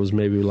were, it was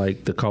maybe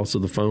like the cost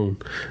of the phone.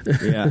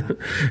 Yeah.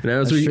 And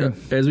as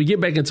we get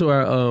back into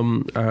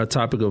our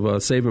topic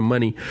of saving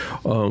money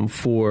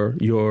for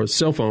your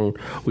cell phone,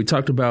 we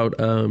talked about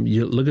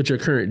you look at your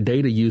current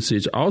data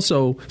usage.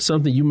 Also,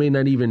 something you may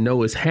not even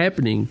know is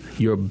happening,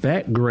 your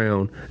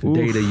background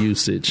data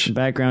usage.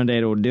 Background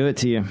data will do it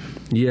to you.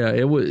 Yeah,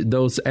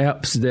 those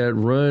apps that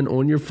run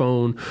on your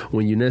phone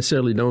when you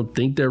necessarily don't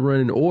think they're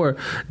running, or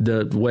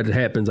what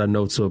happens, I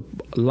know to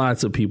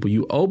lots of people,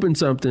 you open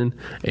something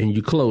and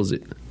you close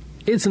it.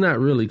 It's not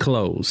really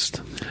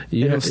closed.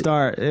 It'll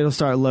start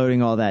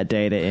loading all that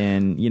data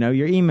in,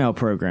 your email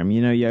program.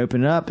 You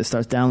open it up, it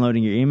starts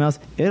downloading your emails.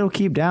 It'll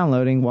keep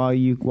downloading while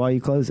you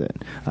close it.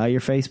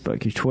 Your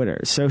Facebook, your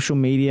Twitter, social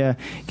media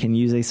can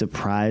use a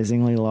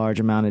surprisingly large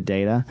amount of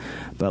data,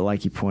 but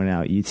like you point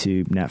out,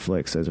 YouTube,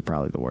 Netflix, those are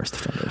probably the worst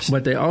offenders.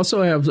 But they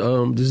also have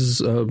this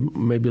is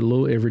maybe a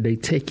little everyday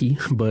techie,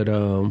 but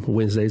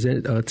Wednesdays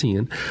at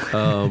 10.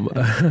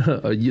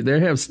 They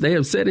have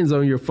settings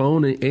on your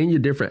phone and your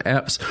different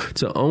apps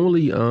to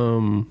only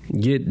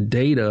get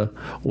data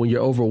when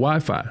you're over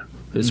Wi-Fi.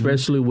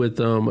 Especially with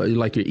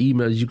like your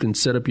emails, you can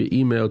set up your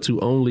email to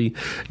only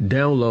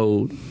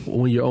download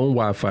when you're on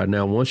Wi-Fi.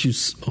 Now, once you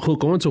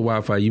hook onto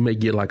Wi-Fi, you may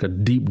get like a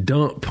deep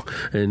dump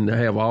and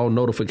have all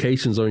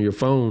notifications on your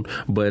phone.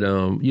 But,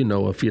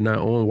 if you're not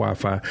on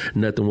Wi-Fi,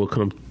 nothing will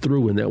come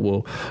through, and that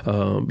will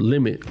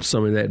limit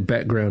some of that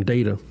background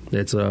data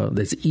that's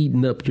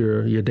eating up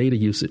your data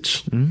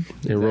usage and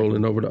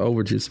rolling over the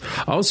overages.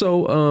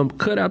 Also,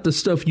 cut out the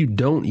stuff you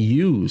don't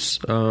use.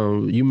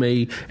 You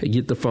may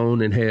get the phone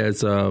that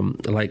has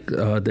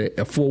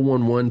the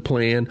 411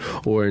 plan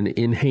or an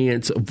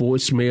enhanced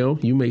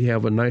voicemail. You may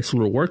have a nice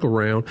little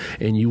workaround,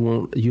 and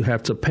you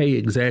have to pay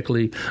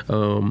exactly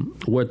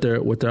what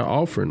they're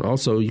offering.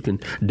 Also, you can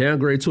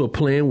downgrade to a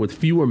plan with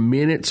fewer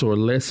minutes or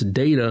less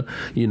data.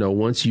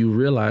 Once you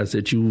realize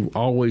that you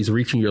always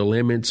reaching your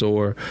limits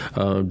or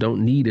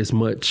don't need as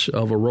much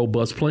of a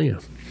robust plan.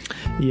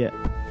 Yeah.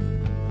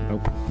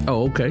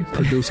 Oh, okay.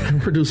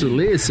 Producer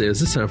Liz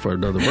says it's time for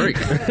another break.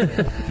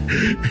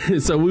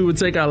 So we would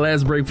take our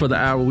last break for the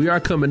hour. We are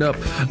coming up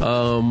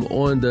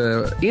on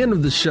the end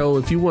of the show.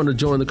 If you want to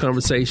join the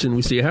conversation,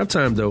 we still have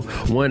time, though.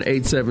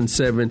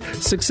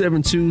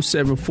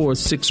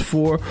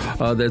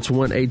 1-877-672-7464. That's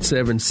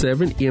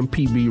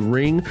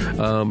 1-877-MPB-RING.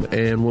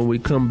 And when we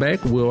come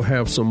back, we'll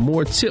have some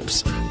more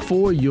tips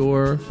for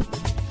your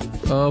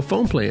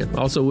phone plan.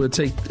 Also, we'll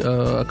take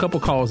a couple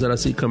calls that I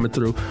see coming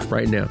through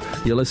right now.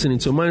 You're listening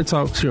to Money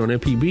Talks here on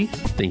MPB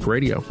Think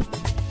Radio.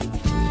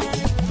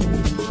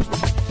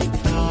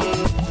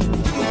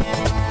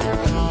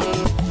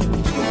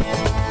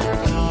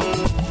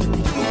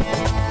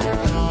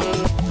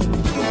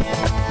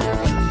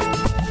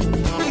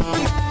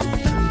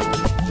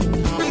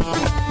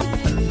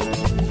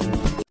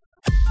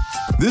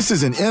 This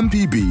is an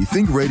MPB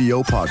Think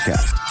Radio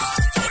podcast.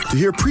 To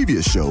hear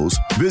previous shows,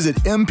 visit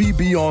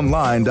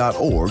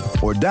mpbonline.org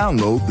or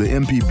download the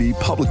MPB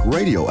Public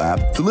Radio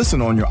app to listen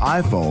on your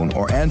iPhone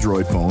or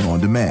Android phone on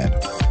demand.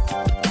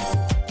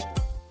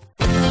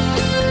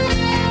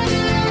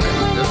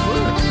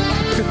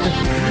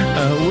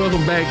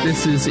 Welcome back.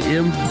 This is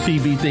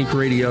MPB Think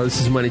Radio. This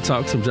is Money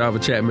Talks. I'm Java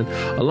Chapman,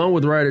 along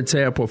with Ryder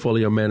Tab,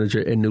 Portfolio Manager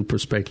at New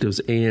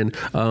Perspectives. And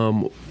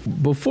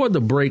before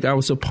the break, I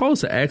was supposed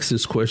to ask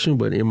this question,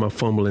 but in my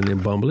fumbling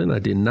and bumbling, I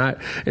did not.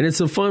 And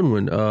it's a fun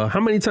one. How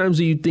many times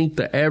do you think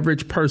the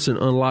average person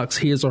unlocks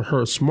his or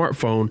her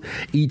smartphone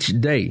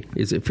each day?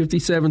 Is it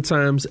 57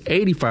 times,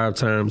 85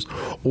 times,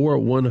 or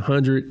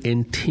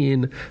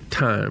 110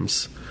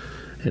 times?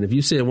 And if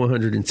you said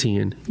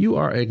 110, you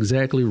are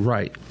exactly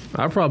right.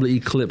 I probably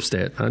eclipsed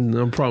that.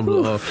 I'm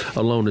probably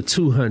along the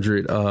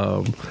 200.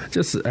 I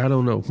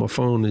don't know. My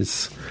phone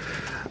is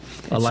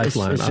a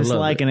lifeline. It's just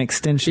like an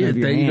extension of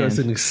your hand. It's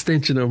an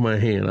extension of my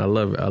hand. I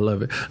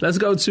love it. Let's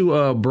go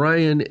to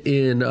Brian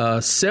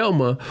in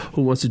Selma,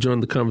 who wants to join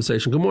the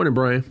conversation. Good morning,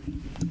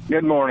 Brian.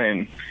 Good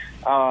morning.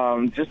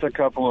 Just a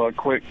couple of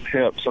quick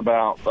tips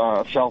about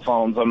cell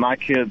phones. My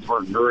kids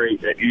were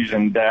great at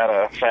using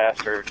data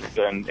faster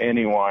than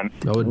anyone.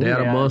 Oh,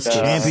 data monsters.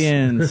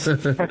 Champions.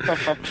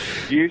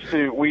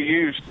 We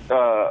used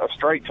a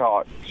Straight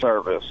Talk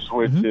service,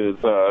 which is,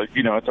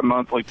 it's a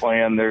monthly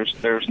plan.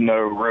 There's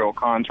no real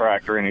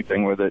contract or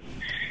anything with it.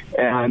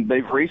 And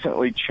they've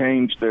recently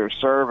changed their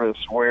service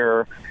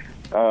where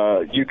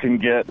you can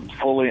get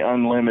fully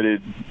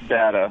unlimited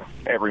data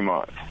every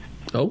month.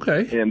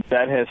 Okay. And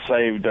that has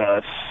saved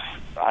us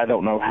I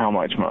don't know how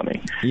much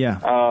money. Yeah.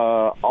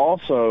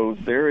 Also,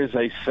 there is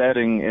a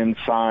setting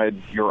inside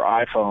your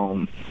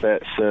iPhone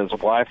that says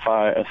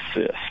Wi-Fi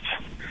Assist.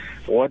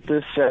 What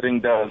this setting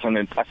does, and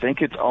I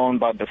think it's on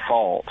by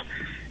default,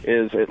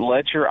 is it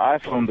lets your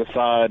iPhone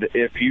decide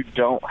if you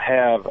don't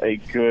have a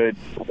good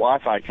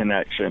Wi-Fi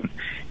connection,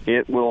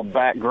 it will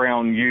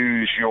background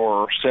use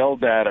your cell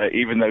data,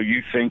 even though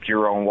you think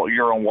you're on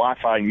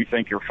Wi-Fi and you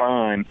think you're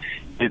fine.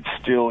 It's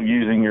still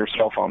using your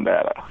cell phone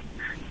data.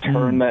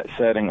 Turn that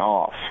setting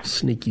off.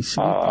 Sneaky. That's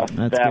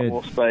that good.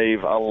 will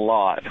save a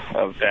lot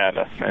of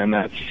data, and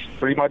that's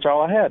pretty much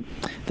all I had.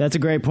 That's a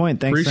great point.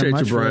 Thanks Appreciate so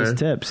much you, Brian. for those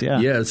tips. Yeah.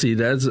 Yeah, see,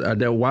 that's that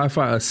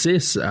Wi-Fi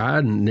Assist.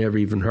 I never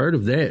even heard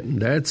of that.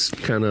 That's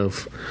kind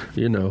of,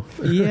 Yeah,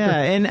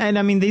 and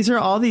I mean, these are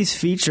all these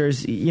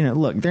features.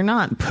 Look, they're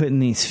not putting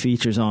these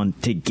features on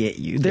to get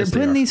you. They're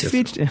putting these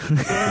features.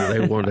 They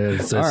want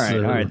that. All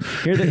right.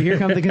 Here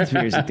come the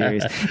conspiracy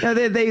theories. No,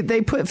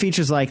 they put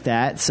features like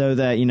that so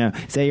that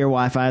say your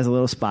Wi-Fi is a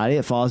little spotty,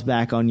 it falls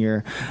back on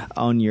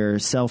your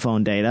cell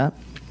phone data.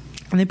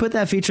 And they put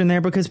that feature in there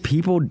because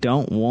people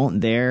don't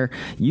want their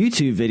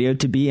YouTube video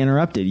to be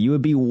interrupted. You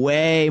would be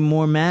way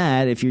more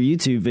mad if your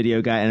YouTube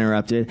video got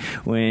interrupted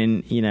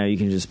when, you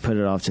can just put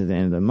it off to the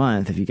end of the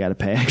month if you got to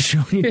pay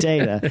extra on your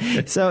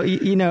data. So,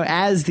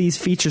 as these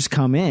features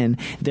come in,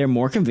 they're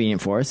more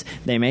convenient for us.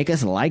 They make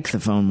us like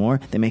the phone more.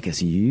 They make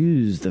us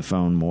use the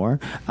phone more.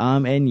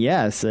 And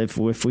yes, if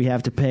we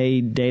have to pay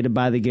data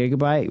by the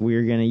gigabyte,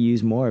 we're going to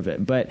use more of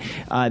it. But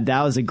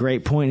that was a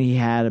great point he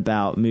had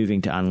about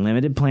moving to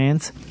unlimited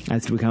plans.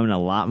 It's becoming a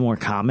lot more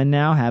common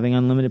now, having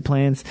unlimited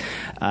plans,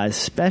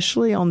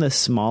 especially on the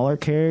smaller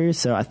carriers.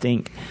 So I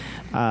think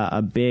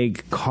a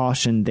big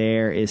caution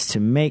there is to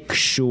make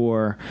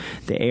sure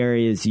the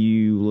areas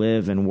you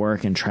live and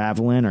work and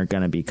travel in are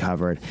going to be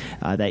covered.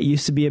 That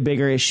used to be a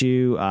bigger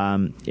issue.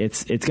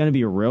 It's going to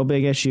be a real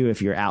big issue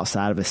if you're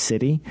outside of a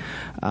city,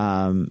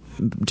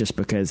 just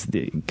because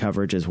the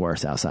coverage is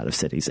worse outside of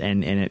cities.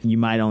 And you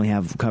might only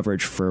have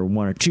coverage for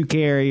one or two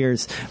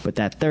carriers, but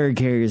that third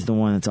carrier is the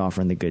one that's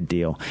offering the good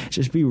deal.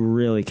 Just be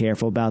really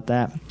careful about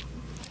that.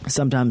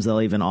 Sometimes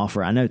they'll even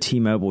offer, I know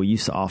T-Mobile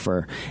used to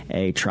offer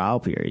a trial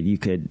period. You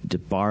could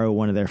borrow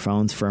one of their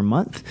phones for a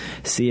month,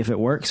 see if it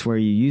works where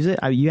you use it.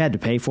 You had to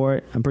pay for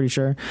it, I'm pretty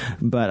sure.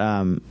 But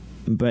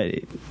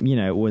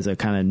it was a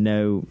kind of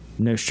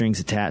no strings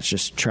attached.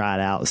 Just try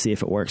it out, see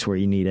if it works where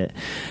you need it.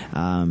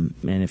 And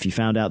if you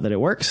found out that it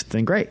works,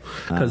 then great.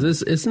 Because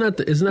it's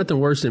nothing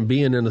worse than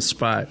being in a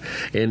spot.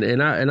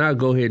 And I'll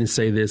go ahead and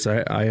say this.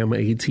 I am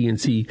an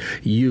AT&T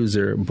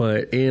user,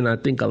 and I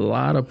think a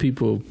lot of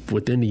people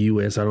within the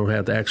U.S., I don't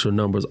have the actual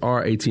numbers,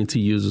 are AT&T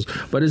users.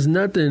 But it's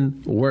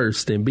nothing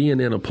worse than being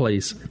in a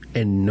place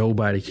and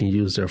nobody can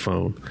use their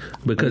phone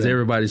because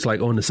everybody's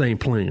like on the same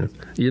plan.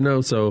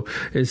 So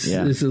this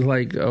is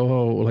like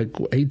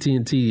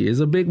AT&T is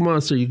a big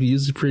monster. You can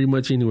use it pretty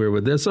much anywhere,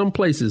 but there's some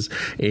places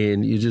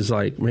and you're just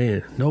like,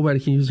 man, nobody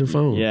can use their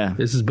phone. Yeah,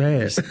 this is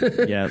bad.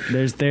 Yeah,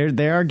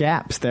 there are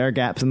gaps. There are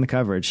gaps in the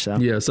coverage.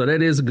 So so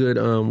that is good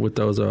with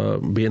those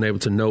being able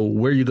to know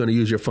where you're going to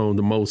use your phone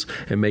the most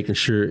and making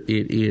sure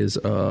it is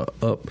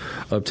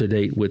up to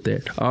date with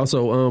that.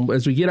 Also,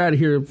 as we get out of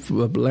here,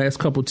 last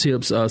couple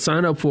tips: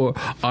 sign up for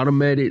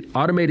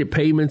automated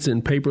payments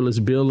and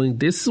paperless billing.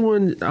 This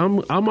one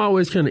I'm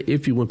always kind of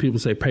iffy when people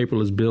say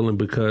paperless billing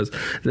because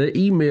the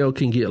email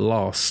can get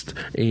lost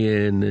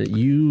and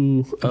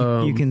you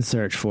can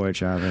search for it,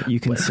 Java. You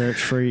can search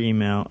for your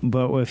email,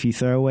 but if you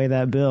throw away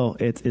that bill,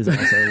 it is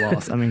also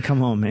lost. I mean,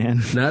 come on,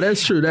 man. No,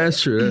 that's true.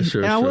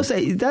 And I will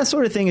say that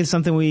sort of thing is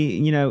something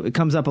it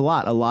comes up a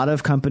lot. A lot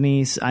of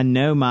companies, I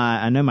know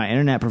my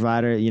internet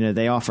provider,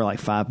 they offer like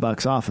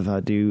 $5 off if I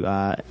do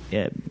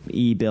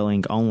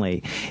e-billing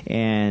only.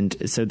 And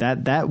so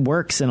that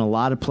works in a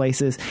lot of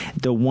places.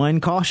 The one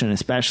caution,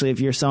 especially if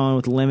you're someone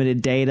with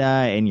limited data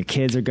and your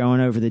kids are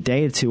going over the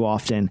data too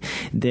often,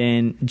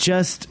 then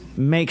just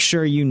make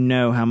sure you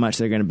know how much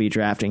they're going to be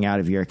drafting out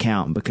of your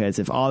account, because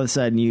if all of a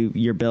sudden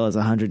your bill is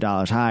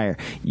 $100 higher,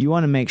 you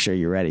want to make sure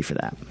you're ready for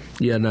that.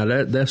 Yeah,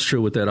 no, that's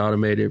true with that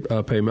automated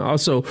payment.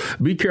 Also,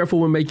 be careful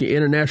when making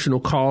international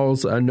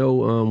calls. I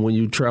know when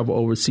you travel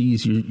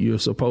overseas, you're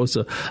supposed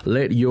to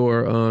let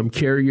your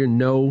carrier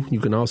know. You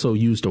can also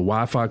use the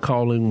Wi-Fi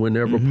calling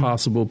whenever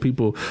possible.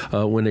 People,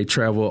 when they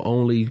travel,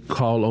 only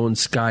call on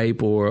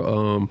Skype or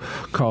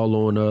call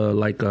on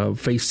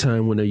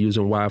FaceTime when they're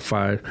using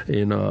Wi-Fi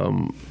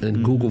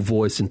and Google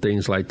Voice and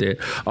things like that.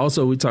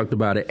 Also, we talked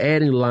about it.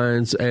 Adding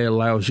lines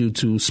allows you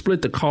to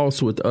split the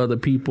cost with other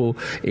people,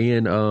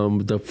 and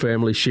the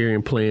family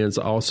sharing plans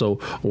also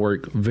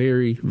work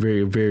very,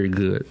 very, very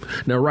good.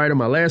 Now, Ryder,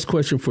 my last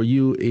question for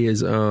you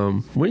is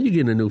when you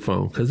getting a new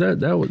phone? Because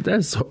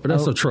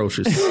that's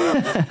atrocious.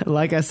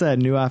 Like I said,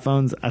 new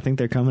iPhones, I think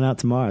they're coming out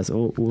tomorrow,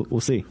 so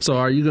we'll see. So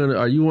are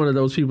you one of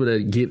those people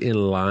that get in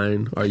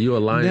line? Are you a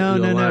line?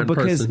 No,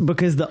 person?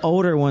 because the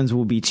older ones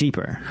will be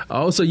cheaper.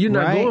 Oh, so you're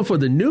not going for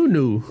the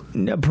new?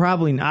 No,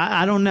 probably not.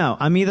 I don't know.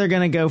 I'm either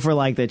going to go for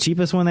like the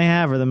cheapest one they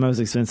have or the most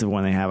expensive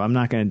one they have. I'm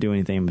not going to do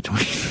anything in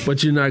between.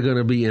 But you're not going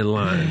to be in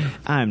line.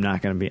 I'm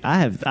not going to be. I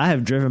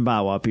have driven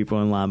by while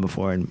people in line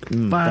before, and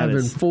 5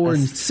 and 4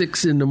 and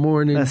 6 in the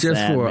morning just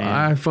sad, for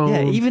an iPhone.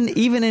 Yeah,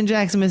 even in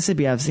Jackson,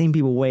 Mississippi, I've seen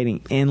people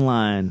waiting in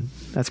line.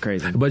 That's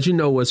crazy. But you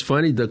know what's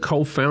funny? The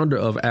co-founder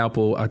of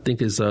Apple, I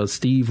think is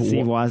Steve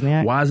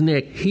Wozniak.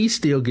 Wozniak, he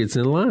still gets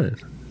in line.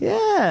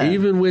 Yeah.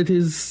 Even with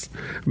his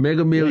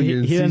mega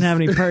millions. He doesn't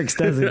have any perks,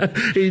 does he?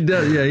 He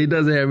does. Yeah, he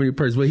doesn't have any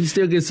perks, but he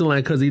still gets in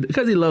line because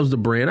he loves the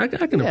brand. I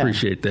can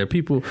appreciate that.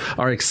 People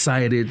are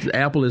excited.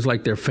 Apple is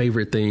like their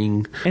favorite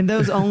thing. And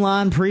those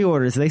online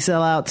pre-orders, they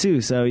sell out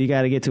too, so you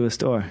got to get to a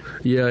store.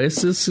 Yeah,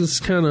 it's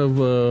just kind of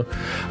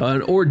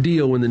an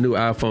ordeal when the new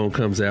iPhone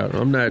comes out.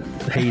 I'm not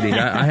hating.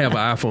 I have an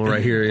iPhone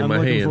right here in my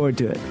hand. I'm looking forward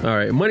to it. All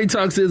right. Money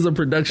Talks is a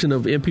production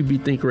of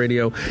MPB Think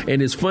Radio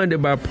and is funded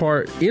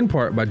in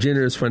part by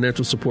generous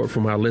financial support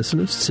from our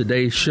listeners.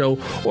 Today's show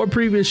or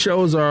previous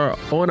shows are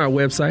on our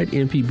website,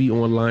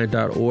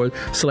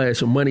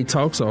 mpbonline.org/Money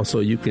Talks. Also,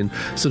 you can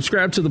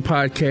subscribe to the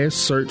podcast,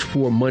 search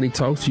for Money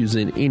Talks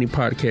using any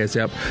podcast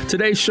app.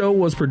 Today's show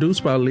was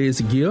produced by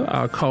Liz Gill.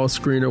 Our call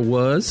screener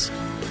was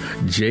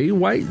Jay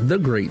White, the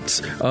Great.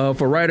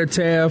 For Ryder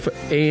Taff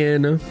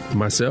and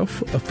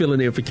myself, filling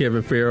in for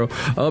Kevin Farrell.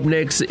 Up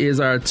next is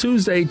our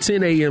Tuesday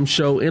 10 a.m.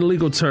 show in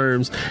legal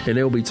terms, and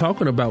they'll be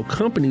talking about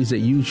companies that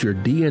use your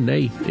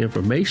DNA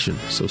information.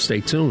 So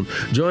stay tuned.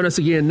 Join us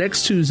again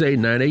next Tuesday,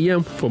 9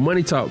 a.m. for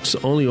Money Talks,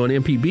 only on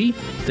MPB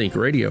Think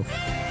Radio.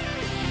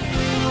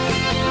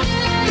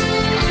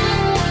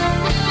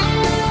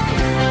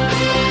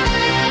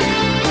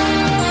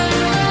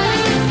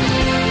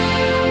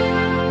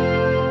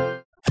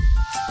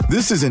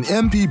 This is an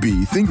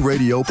MPB Think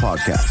Radio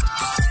podcast.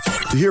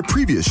 To hear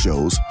previous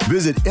shows,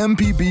 visit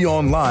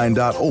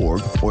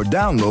mpbonline.org or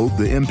download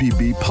the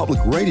MPB Public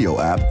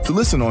Radio app to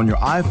listen on your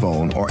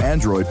iPhone or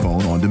Android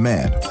phone on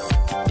demand.